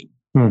everything.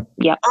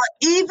 Yeah.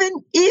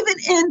 Even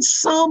in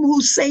some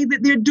who say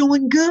that they're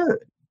doing good.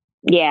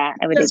 Yeah,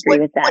 I would agree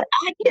with that. What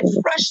I get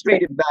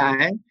frustrated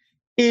by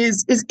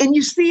is, and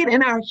you see it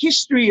in our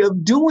history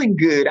of doing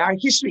good, our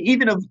history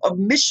even of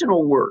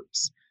missional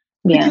works.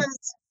 Yeah.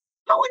 Because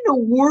how in the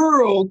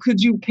world could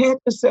you pat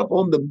yourself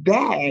on the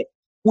back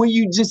when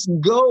you just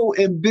go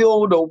and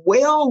build a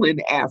well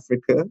in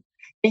Africa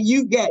and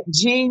you got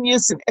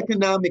genius and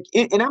economic,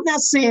 and I'm not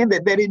saying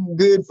that isn't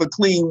good for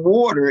clean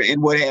water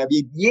and what have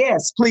you.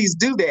 Yes, please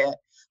do that.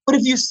 But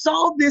if you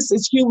saw this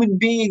as human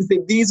beings,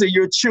 that these are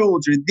your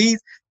children, this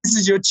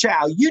is your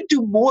child, you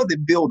do more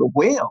than build a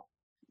well.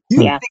 You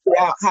figure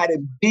out how to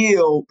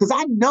build, because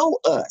I know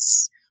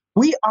us.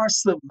 We are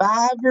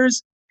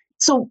survivors.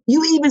 So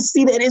you even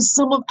see that in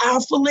some of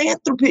our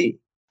philanthropy.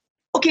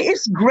 Okay,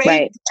 it's great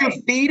that you're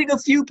feeding a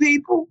few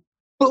people,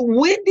 but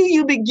when do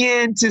you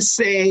begin to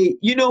say,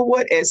 you know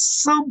what, at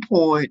some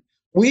point,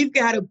 we've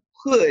got to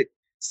put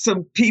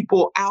some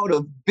people out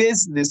of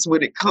business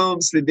when it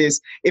comes to this.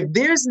 If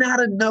there's not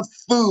enough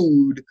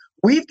food,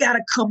 we've got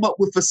to come up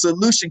with a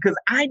solution, because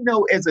I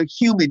know as a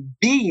human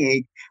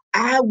being,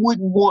 I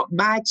wouldn't want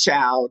my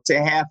child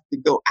to have to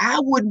go. I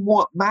wouldn't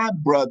want my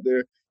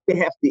brother to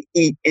have to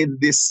eat in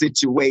this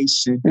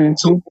situation.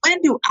 So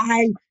when do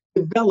I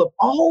develop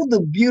all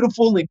the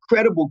beautiful,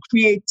 incredible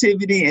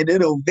creativity and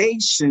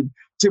innovation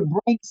to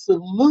bring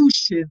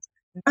solutions,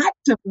 not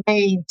to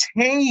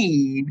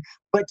maintain,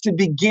 but to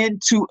begin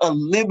to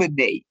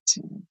eliminate?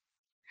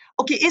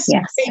 Okay, it's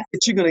great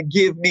that you're going to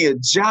give me a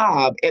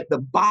job at the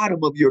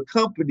bottom of your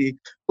company,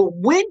 but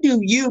when do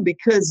you,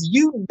 because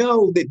you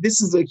know that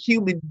this is a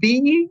human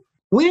being,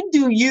 when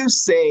do you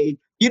say,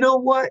 you know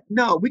what?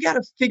 No, we got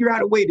to figure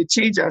out a way to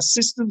change our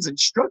systems and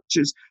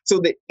structures so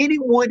that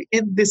anyone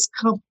in this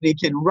company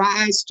can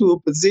rise to a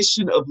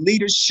position of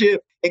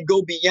leadership and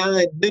go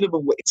beyond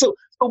minimum wage. So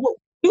what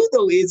we do,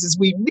 though, is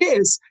we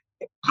miss,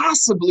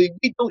 possibly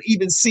we don't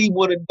even see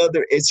one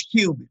another as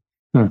human.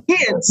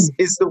 Hence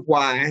is the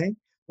why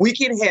we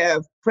can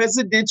have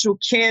presidential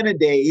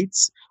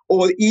candidates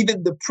or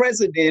even the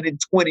president in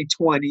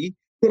 2020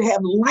 that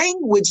have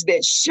language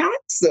that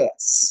shocks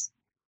us.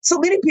 So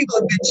many people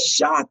have been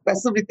shocked by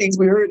some of the things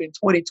we heard in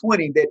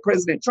 2020 that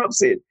President Trump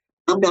said.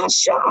 I'm not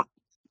shocked,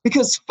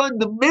 because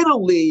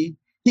fundamentally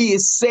he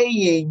is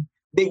saying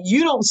that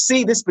you don't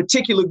see this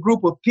particular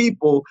group of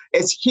people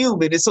as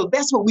human. And so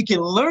that's what we can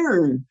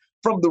learn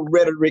from the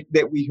rhetoric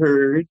that we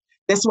heard.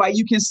 That's why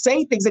you can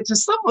say things that to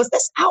some of us,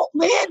 that's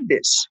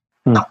outlandish.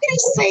 How can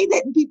you say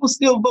that and people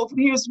still vote for?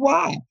 Here's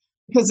why.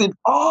 Because in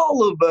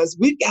all of us,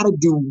 we've got to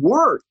do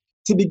work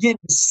to begin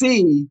to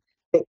see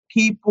that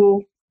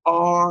people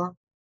are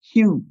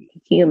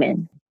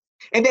human.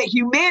 And that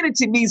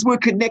humanity means we're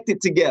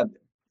connected together.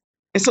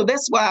 And so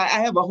that's why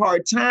I have a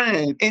hard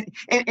time.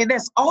 And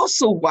that's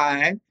also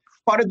why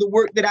part of the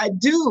work that I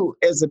do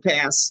as a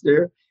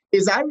pastor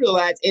is I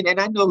realize, and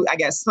I know I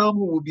got some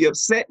who will be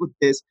upset with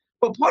this,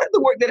 but part of the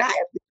work that I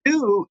have to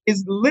do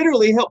is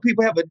literally help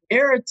people have a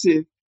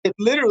narrative that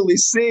literally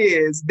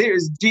says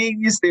there's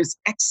genius, there's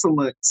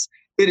excellence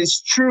that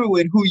is true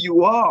in who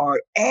you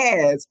are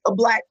as a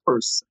Black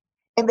person.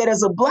 And that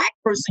as a Black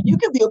person, you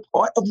can be a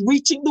part of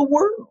reaching the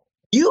world.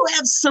 You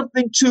have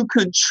something to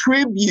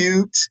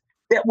contribute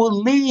that will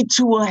lead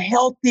to a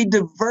healthy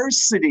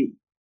diversity.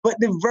 But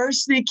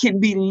diversity can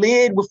be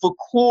led with a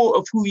core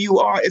of who you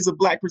are as a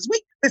Black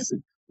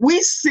person.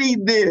 We see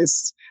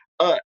this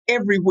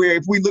everywhere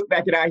if we look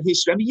back at our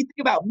history. I mean, you think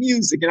about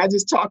music, and I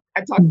talked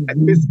about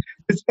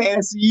this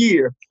past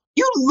year.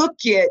 You look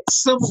at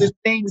some of the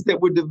things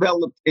that were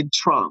developed in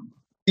trauma.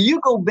 You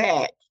go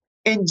back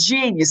and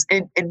genius,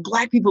 and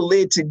Black people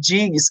led to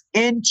genius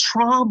in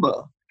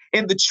trauma,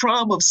 and the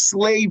trauma of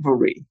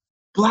slavery.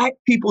 Black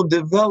people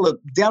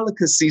developed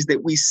delicacies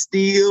that we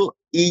still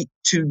eat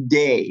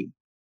today.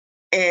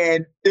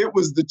 And it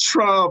was the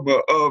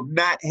trauma of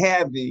not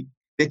having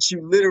that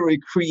you literally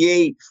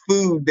create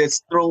food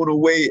that's thrown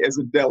away as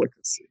a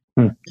delicacy.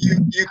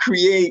 You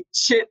create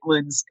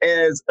chitlins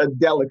as a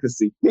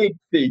delicacy, pig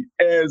feet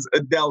as a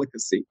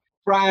delicacy,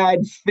 fried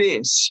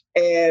fish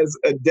as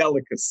a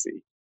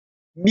delicacy.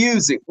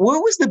 Music.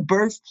 Where was the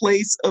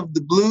birthplace of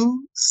the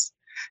blues?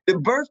 The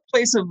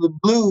birthplace of the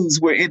blues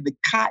were in the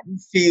cotton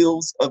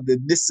fields of the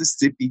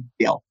Mississippi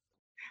Delta.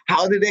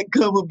 How did that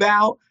come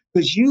about?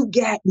 Because you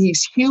got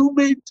these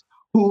humans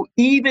who,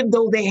 even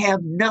though they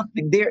have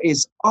nothing, there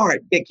is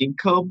art that can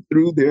come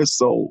through their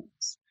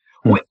souls.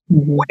 Where in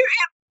the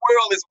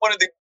world is one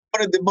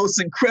of the most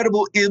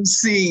incredible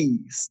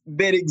MCs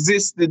that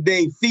exist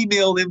today,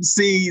 female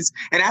MCs,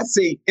 and I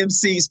say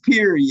MCs,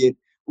 period,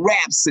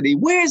 Rhapsody.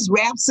 Where's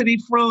Rhapsody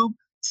from?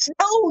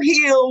 Snow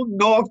Hill,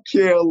 North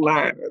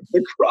Carolina,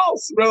 the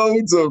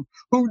crossroads of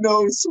who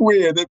knows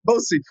where.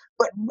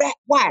 But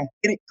why?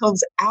 And it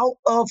comes out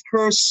of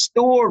her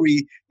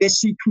story that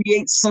she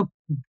creates something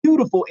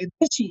beautiful, and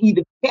then she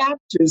even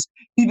captures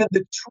even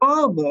the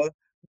trauma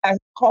by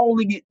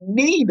calling it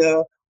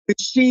Nina, which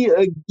she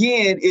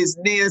again is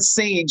now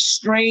saying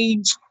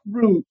strange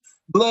fruit,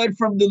 blood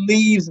from the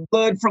leaves,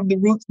 blood from the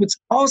roots, which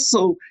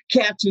also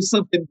captures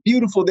something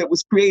beautiful that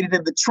was created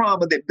in the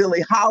trauma that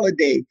Billie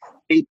Holiday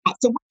made.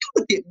 So when you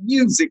look at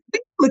music,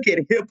 when you look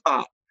at hip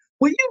hop,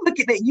 when you look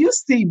at that, you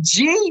see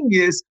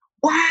genius.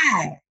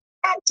 Why?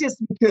 Not just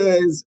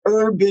because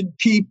urban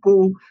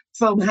people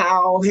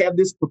somehow have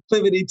this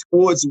proclivity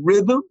towards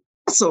rhythm.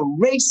 It's a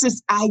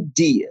racist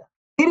idea.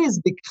 It is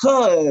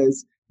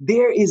because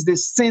there is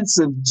this sense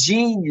of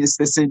genius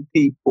that's in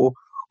people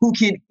who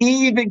can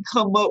even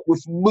come up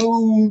with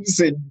moves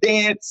and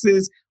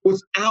dances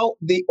without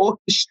the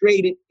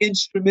orchestrated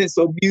instruments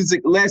or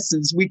music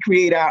lessons. We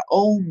create our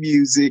own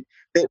music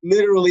that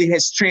literally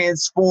has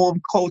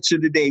transformed culture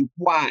today.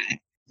 Why?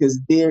 Because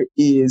there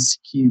is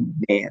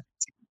humanity.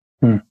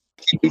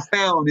 Can be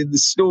found in the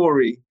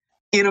story.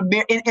 And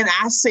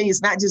I say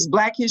it's not just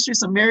Black history,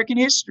 it's American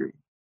history.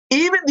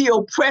 Even the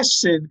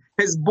oppression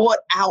has brought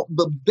out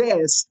the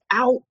best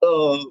out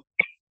of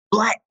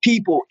Black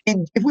people.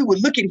 And if we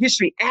would look at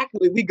history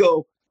accurately, we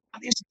go, oh,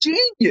 there's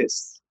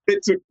genius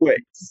that took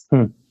place.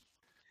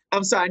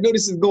 I'm sorry, I know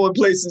this is going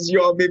places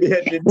y'all maybe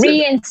hadn't intended.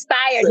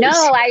 Re-inspired.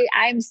 No,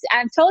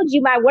 I'm told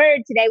you my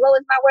word today. What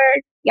was my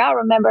word? Y'all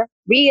remember?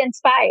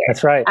 Re-inspired.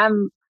 That's right.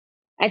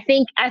 I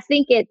think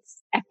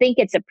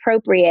it's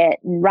appropriate,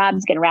 and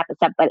Rob's going to wrap us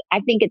up, but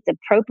I think it's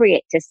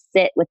appropriate to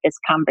sit with this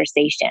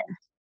conversation.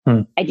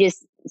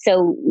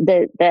 So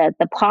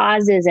the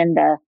pauses and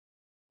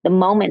the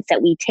moments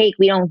that we take,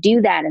 we don't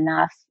do that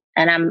enough.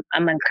 And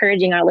I'm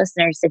encouraging our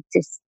listeners to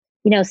just,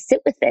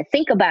 sit with it,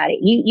 think about it,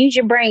 use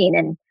your brain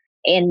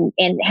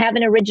and have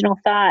an original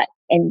thought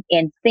and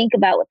think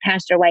about what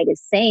Pastor White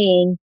is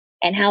saying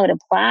and how it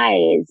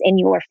applies in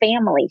your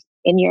family,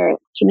 in your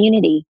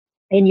community,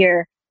 in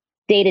your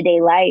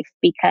day-to-day life,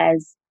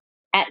 because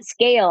at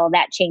scale,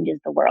 that changes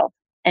the world.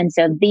 And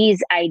so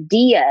these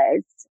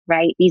ideas,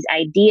 right? These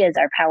ideas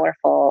are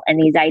powerful,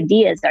 and these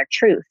ideas are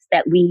truths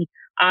that we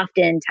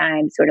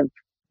oftentimes sort of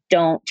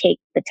don't take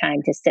the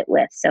time to sit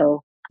with.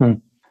 So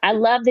I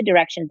love the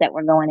directions that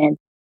we're going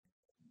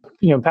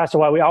in. Pastor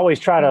White, we always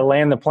try to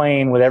land the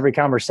plane with every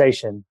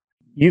conversation.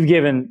 You've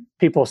given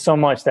people so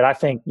much that I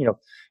think,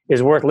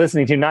 is worth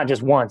listening to, not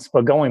just once,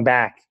 but going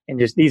back. And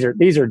just these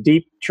are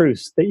deep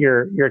truths that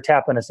you're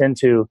tapping us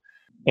into.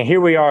 And here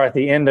we are at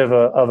the end of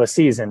a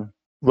season,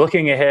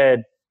 looking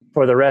ahead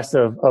for the rest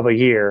of a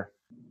year.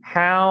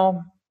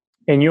 How,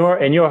 in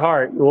your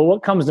heart,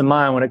 what comes to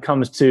mind when it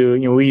comes to,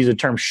 we use the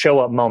term show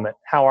up moment,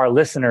 how our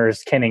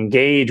listeners can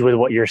engage with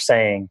what you're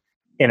saying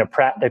in a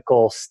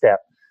practical step?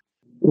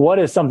 What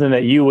is something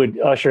that you would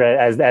usher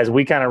as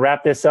we kind of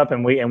wrap this up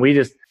and we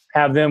just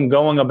have them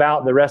going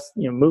about the rest,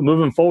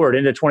 moving forward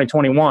into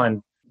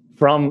 2021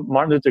 from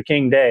Martin Luther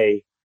King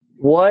Day?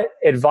 What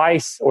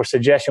advice or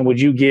suggestion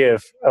would you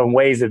give on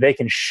ways that they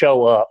can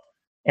show up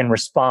and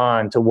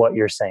respond to what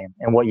you're saying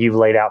and what you've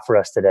laid out for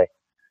us today?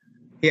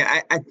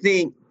 Yeah, I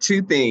think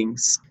two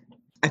things.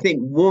 I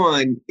think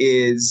one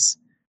is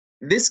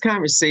this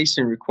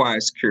conversation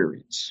requires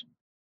courage.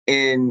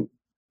 And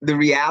the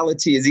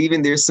reality is,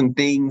 even there's some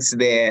things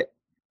that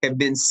have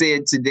been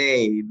said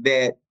today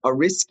that are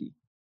risky,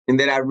 and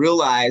that I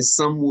realize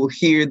some will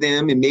hear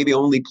them and maybe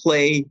only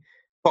play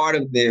part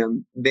of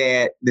them,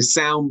 that the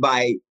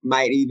soundbite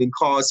might even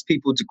cause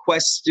people to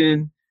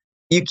question.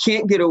 You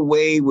can't get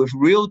away with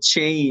real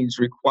change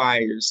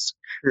requires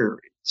courage.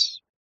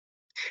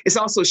 It's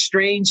also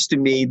strange to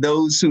me,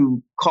 those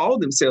who call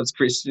themselves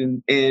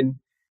Christian, and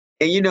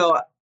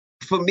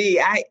for me,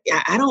 I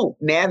don't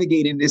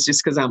navigate in this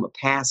just because I'm a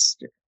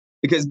pastor.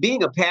 Because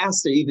being a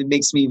pastor even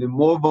makes me even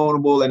more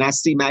vulnerable, and I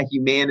see my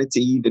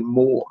humanity even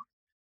more.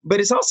 But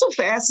it's also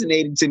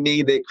fascinating to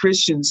me that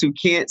Christians who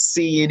can't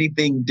see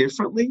anything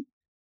differently,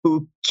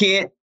 who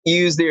can't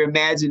use their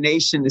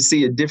imagination to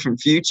see a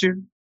different future,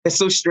 it's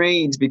so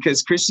strange,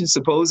 because Christians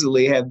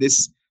supposedly have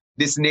this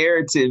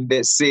narrative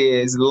that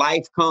says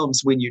life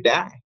comes when you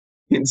die.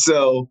 And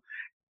so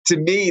to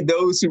me,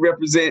 those who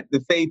represent the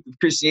faith of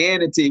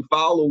Christianity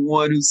follow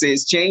one who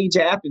says change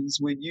happens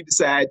when you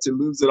decide to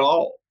lose it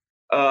all,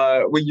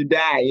 when you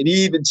die. And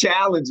he even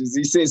challenges,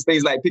 he says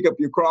things like, pick up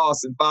your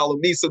cross and follow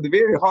me. So the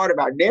very heart of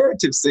our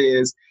narrative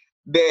says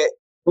that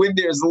when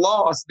there's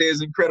loss,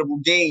 there's incredible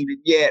gain. And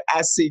yet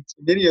I see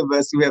too many of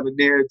us who have a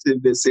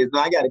narrative that says, no,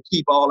 I got to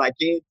keep all I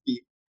can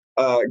keep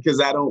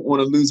because I don't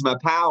want to lose my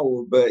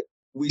power. But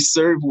we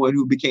serve one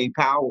who became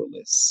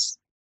powerless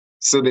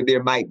so that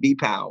there might be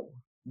power,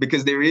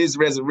 because there is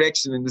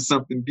resurrection into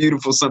something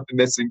beautiful, something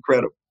that's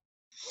incredible.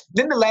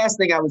 Then the last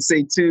thing I would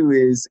say too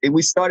is, and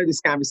we started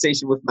this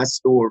conversation with my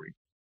story,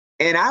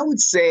 and I would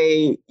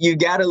say you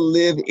got to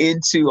live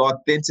into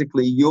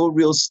authentically your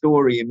real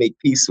story and make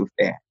peace with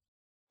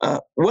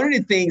that. One of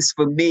the things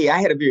for me, I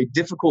had a very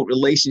difficult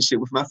relationship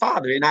with my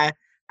father, and I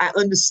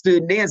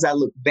understood now as I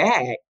look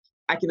back,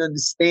 I can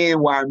understand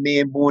why a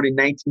man born in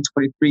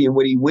 1923 and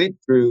what he went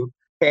through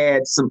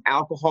had some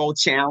alcohol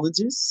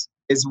challenges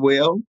as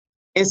well.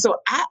 And so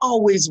I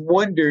always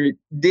wondered,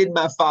 did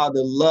my father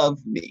love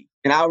me?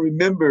 And I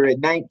remember at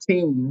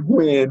 19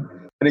 when,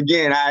 and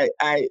again,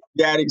 I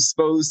got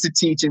exposed to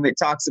teaching that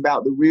talks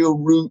about the real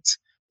root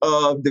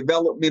of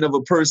development of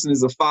a person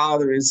as a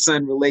father and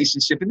son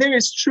relationship. And there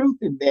is truth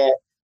in that,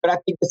 but I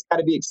think it's got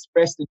to be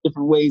expressed in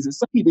different ways. And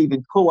some people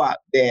even co-opt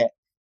that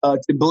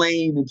to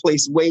blame and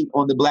place weight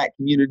on the Black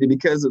community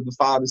because of the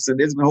father-son.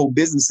 There's been whole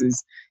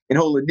businesses and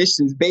whole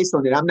initiatives based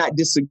on it. I'm not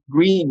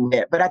disagreeing with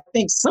that, but I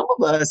think some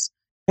of us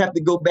have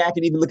to go back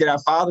and even look at our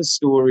father's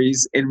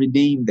stories and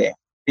redeem that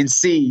and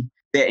see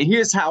that. And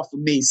here's how for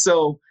me.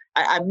 So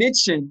I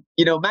mentioned,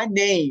 my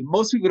name,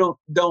 most people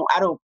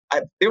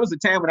there was a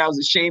time when I was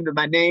ashamed of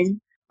my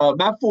name.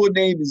 My full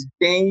name is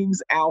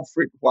James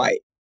Alfred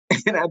White.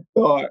 And I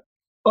thought,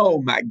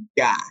 oh my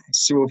gosh.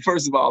 Well,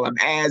 first of all, I'm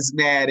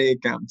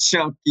asthmatic, I'm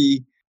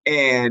chunky,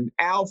 and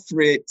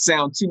Alfred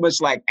sounds too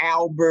much like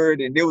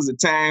Albert. And there was a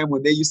time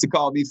when they used to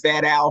call me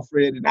Fat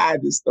Alfred. And I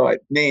just thought,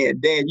 man,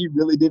 Dad, you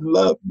really didn't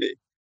love me.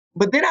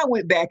 But then I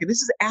went back, and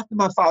this is after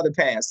my father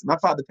passed. My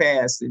father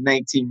passed in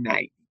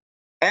 1990.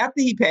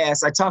 After he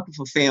passed, I talked with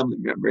a family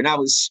member, and I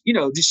was,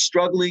 just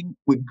struggling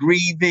with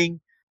grieving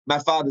my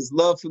father's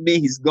love for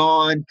me. He's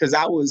gone, because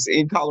I was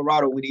in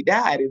Colorado when he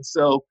died. And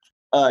so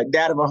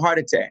died of a heart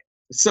attack.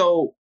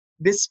 So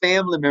this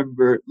family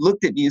member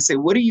looked at me and said,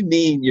 what do you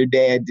mean your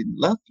dad didn't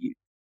love you?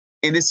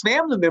 And this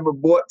family member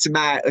brought to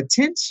my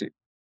attention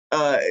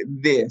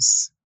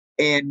this,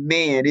 and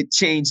man, it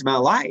changed my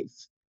life.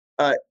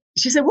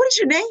 She said, what is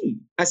your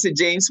name? I said,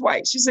 James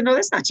White. She said, no,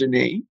 that's not your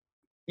name.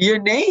 Your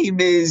name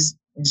is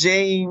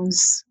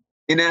James.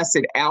 And I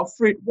said,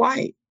 Alfred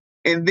White.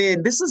 And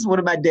then this is one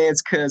of my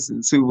dad's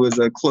cousins who was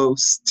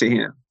close to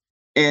him.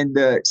 And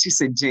she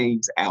said,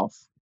 James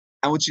Alfred.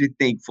 I want you to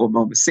think for a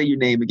moment. Say your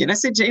name again. I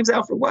said, James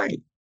Alfred White.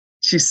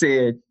 She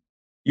said,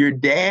 your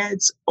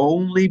dad's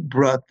only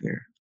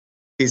brother,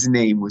 his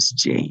name was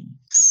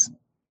James.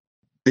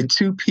 The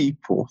two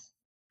people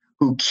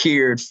who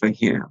cared for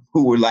him,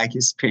 who were like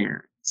his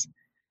parents,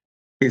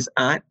 his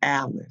Aunt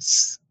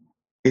Alice,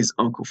 his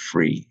Uncle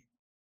Fred.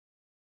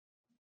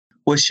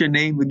 What's your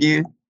name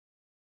again?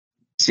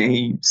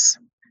 James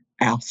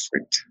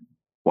Alfred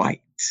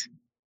White.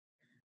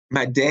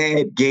 My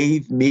dad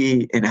gave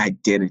me an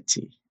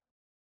identity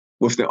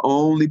with the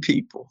only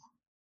people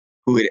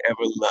who had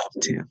ever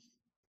loved him.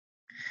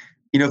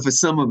 For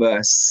some of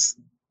us,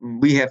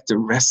 we have to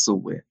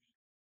wrestle with.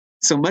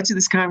 So much of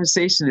this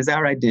conversation is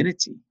our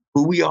identity,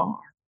 who we are.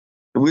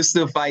 And we're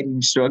still fighting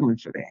and struggling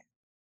for that.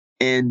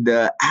 And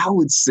I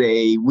would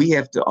say we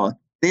have to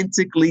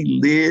authentically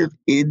live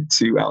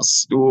into our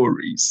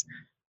stories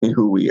and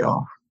who we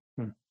are.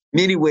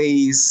 Many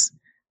ways,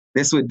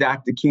 that's what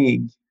Dr.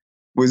 King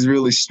was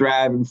really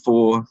striving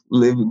for,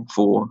 living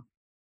for,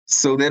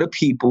 so that a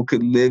people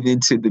could live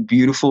into the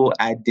beautiful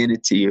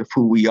identity of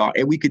who we are.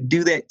 And we could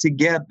do that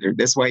together.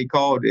 That's why he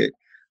called it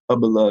a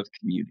beloved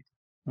community.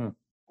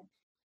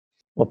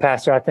 Well,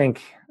 Pastor, I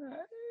think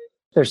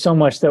there's so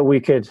much that we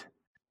could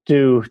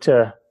do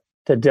to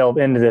delve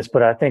into this,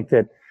 but I think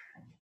that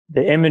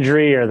the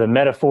imagery or the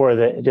metaphor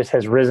that just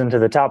has risen to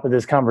the top of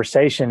this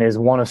conversation is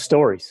one of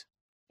stories.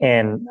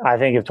 And I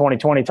think if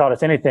 2020 taught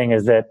us anything,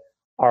 is that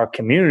our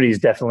communities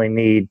definitely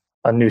need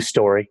a new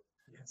story.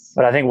 Yes.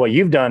 But I think what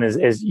you've done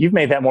is you've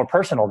made that more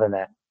personal than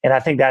that. And I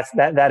think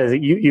that is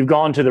you've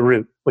gone to the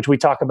root, which we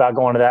talk about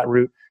going to that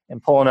root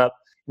and pulling up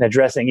and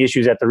addressing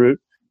issues at the root,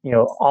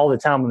 all the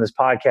time on this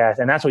podcast.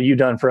 And that's what you've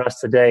done for us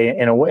today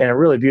in a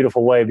really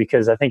beautiful way,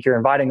 because I think you're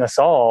inviting us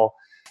all,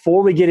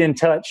 before we get in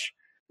touch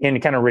in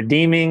kind of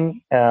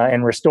redeeming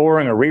and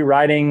restoring or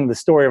rewriting the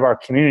story of our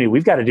community,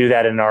 we've got to do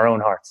that in our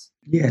own hearts.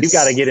 Yes. You've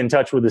got to get in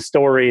touch with the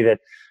story that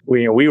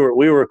we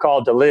were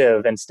called to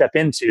live and step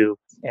into,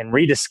 and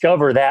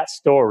rediscover that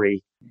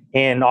story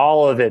in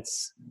all of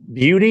its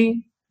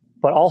beauty,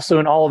 but also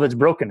in all of its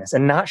brokenness,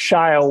 and not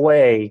shy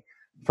away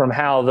from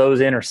how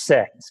those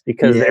intersect,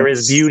 because there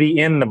is beauty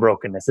in the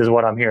brokenness, is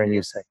what I'm hearing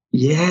you say.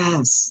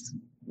 Yes.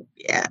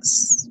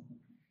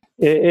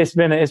 It's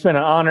been an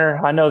honor.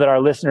 I know that our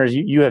listeners,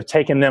 you have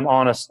taken them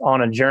on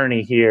a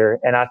journey here,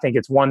 and I think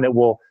it's one that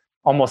will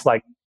almost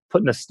like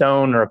putting a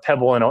stone or a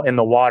pebble in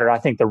the water. I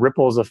think the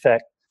ripples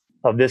effect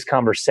of this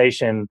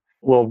conversation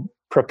will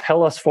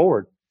propel us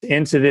forward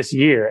into this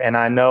year. And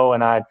I know,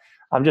 and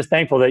I'm just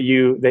thankful that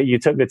you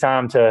took the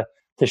time to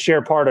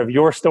share part of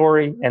your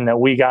story, and that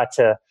we got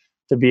to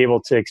be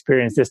able to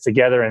experience this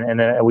together, and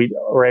then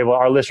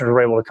our listeners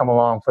were able to come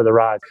along for the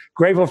ride.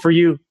 Grateful for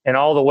you and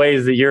all the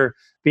ways that you're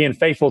being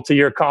faithful to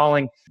your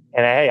calling.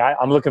 And hey,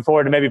 I'm looking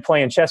forward to maybe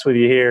playing chess with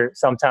you here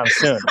sometime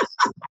soon.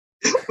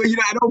 Well,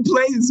 I don't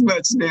play as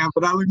much now,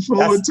 but I look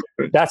forward to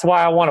it. That's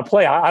why I want to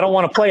play. I don't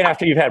want to play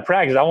after you've had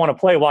practice. I want to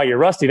play while you're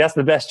rusty. That's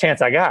the best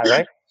chance I got,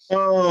 right?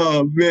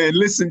 Oh, man.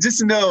 Listen,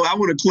 just know I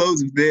want to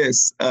close with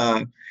this.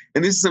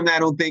 And this is something I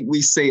don't think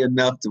we say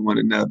enough to one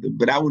another.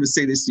 But I want to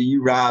say this to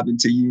you, Rob, and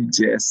to you,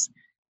 Jess.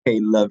 Hey,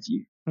 love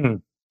you.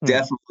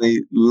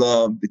 Definitely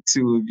love the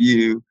two of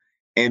you.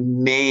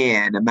 And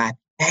man, am I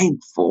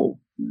thankful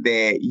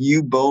that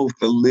you both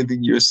are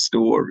living your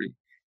story,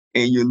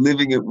 and you're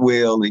living it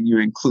well, and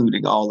you're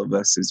including all of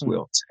us as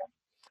well too.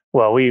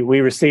 Well, we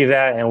receive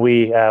that, and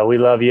we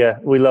love you.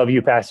 We love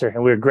you, Pastor,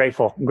 and we're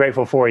grateful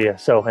for you.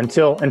 So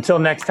until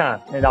next time,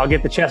 and I'll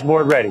get the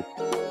chessboard ready.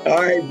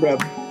 All right,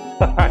 brother.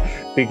 All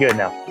right, be good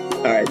now.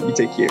 All right, you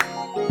take care.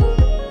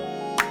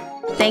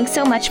 Thanks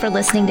so much for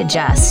listening to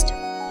Just.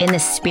 In the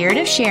spirit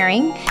of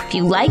sharing, if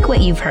you like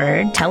what you've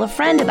heard, tell a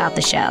friend about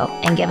the show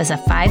and give us a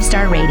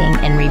 5-star rating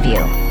and review.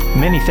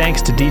 Many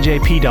thanks to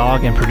DJ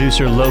P-Dog and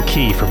producer Low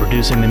Key for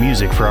producing the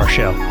music for our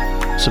show.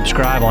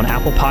 Subscribe on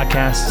Apple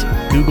Podcasts,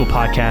 Google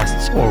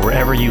Podcasts, or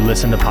wherever you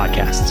listen to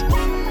podcasts.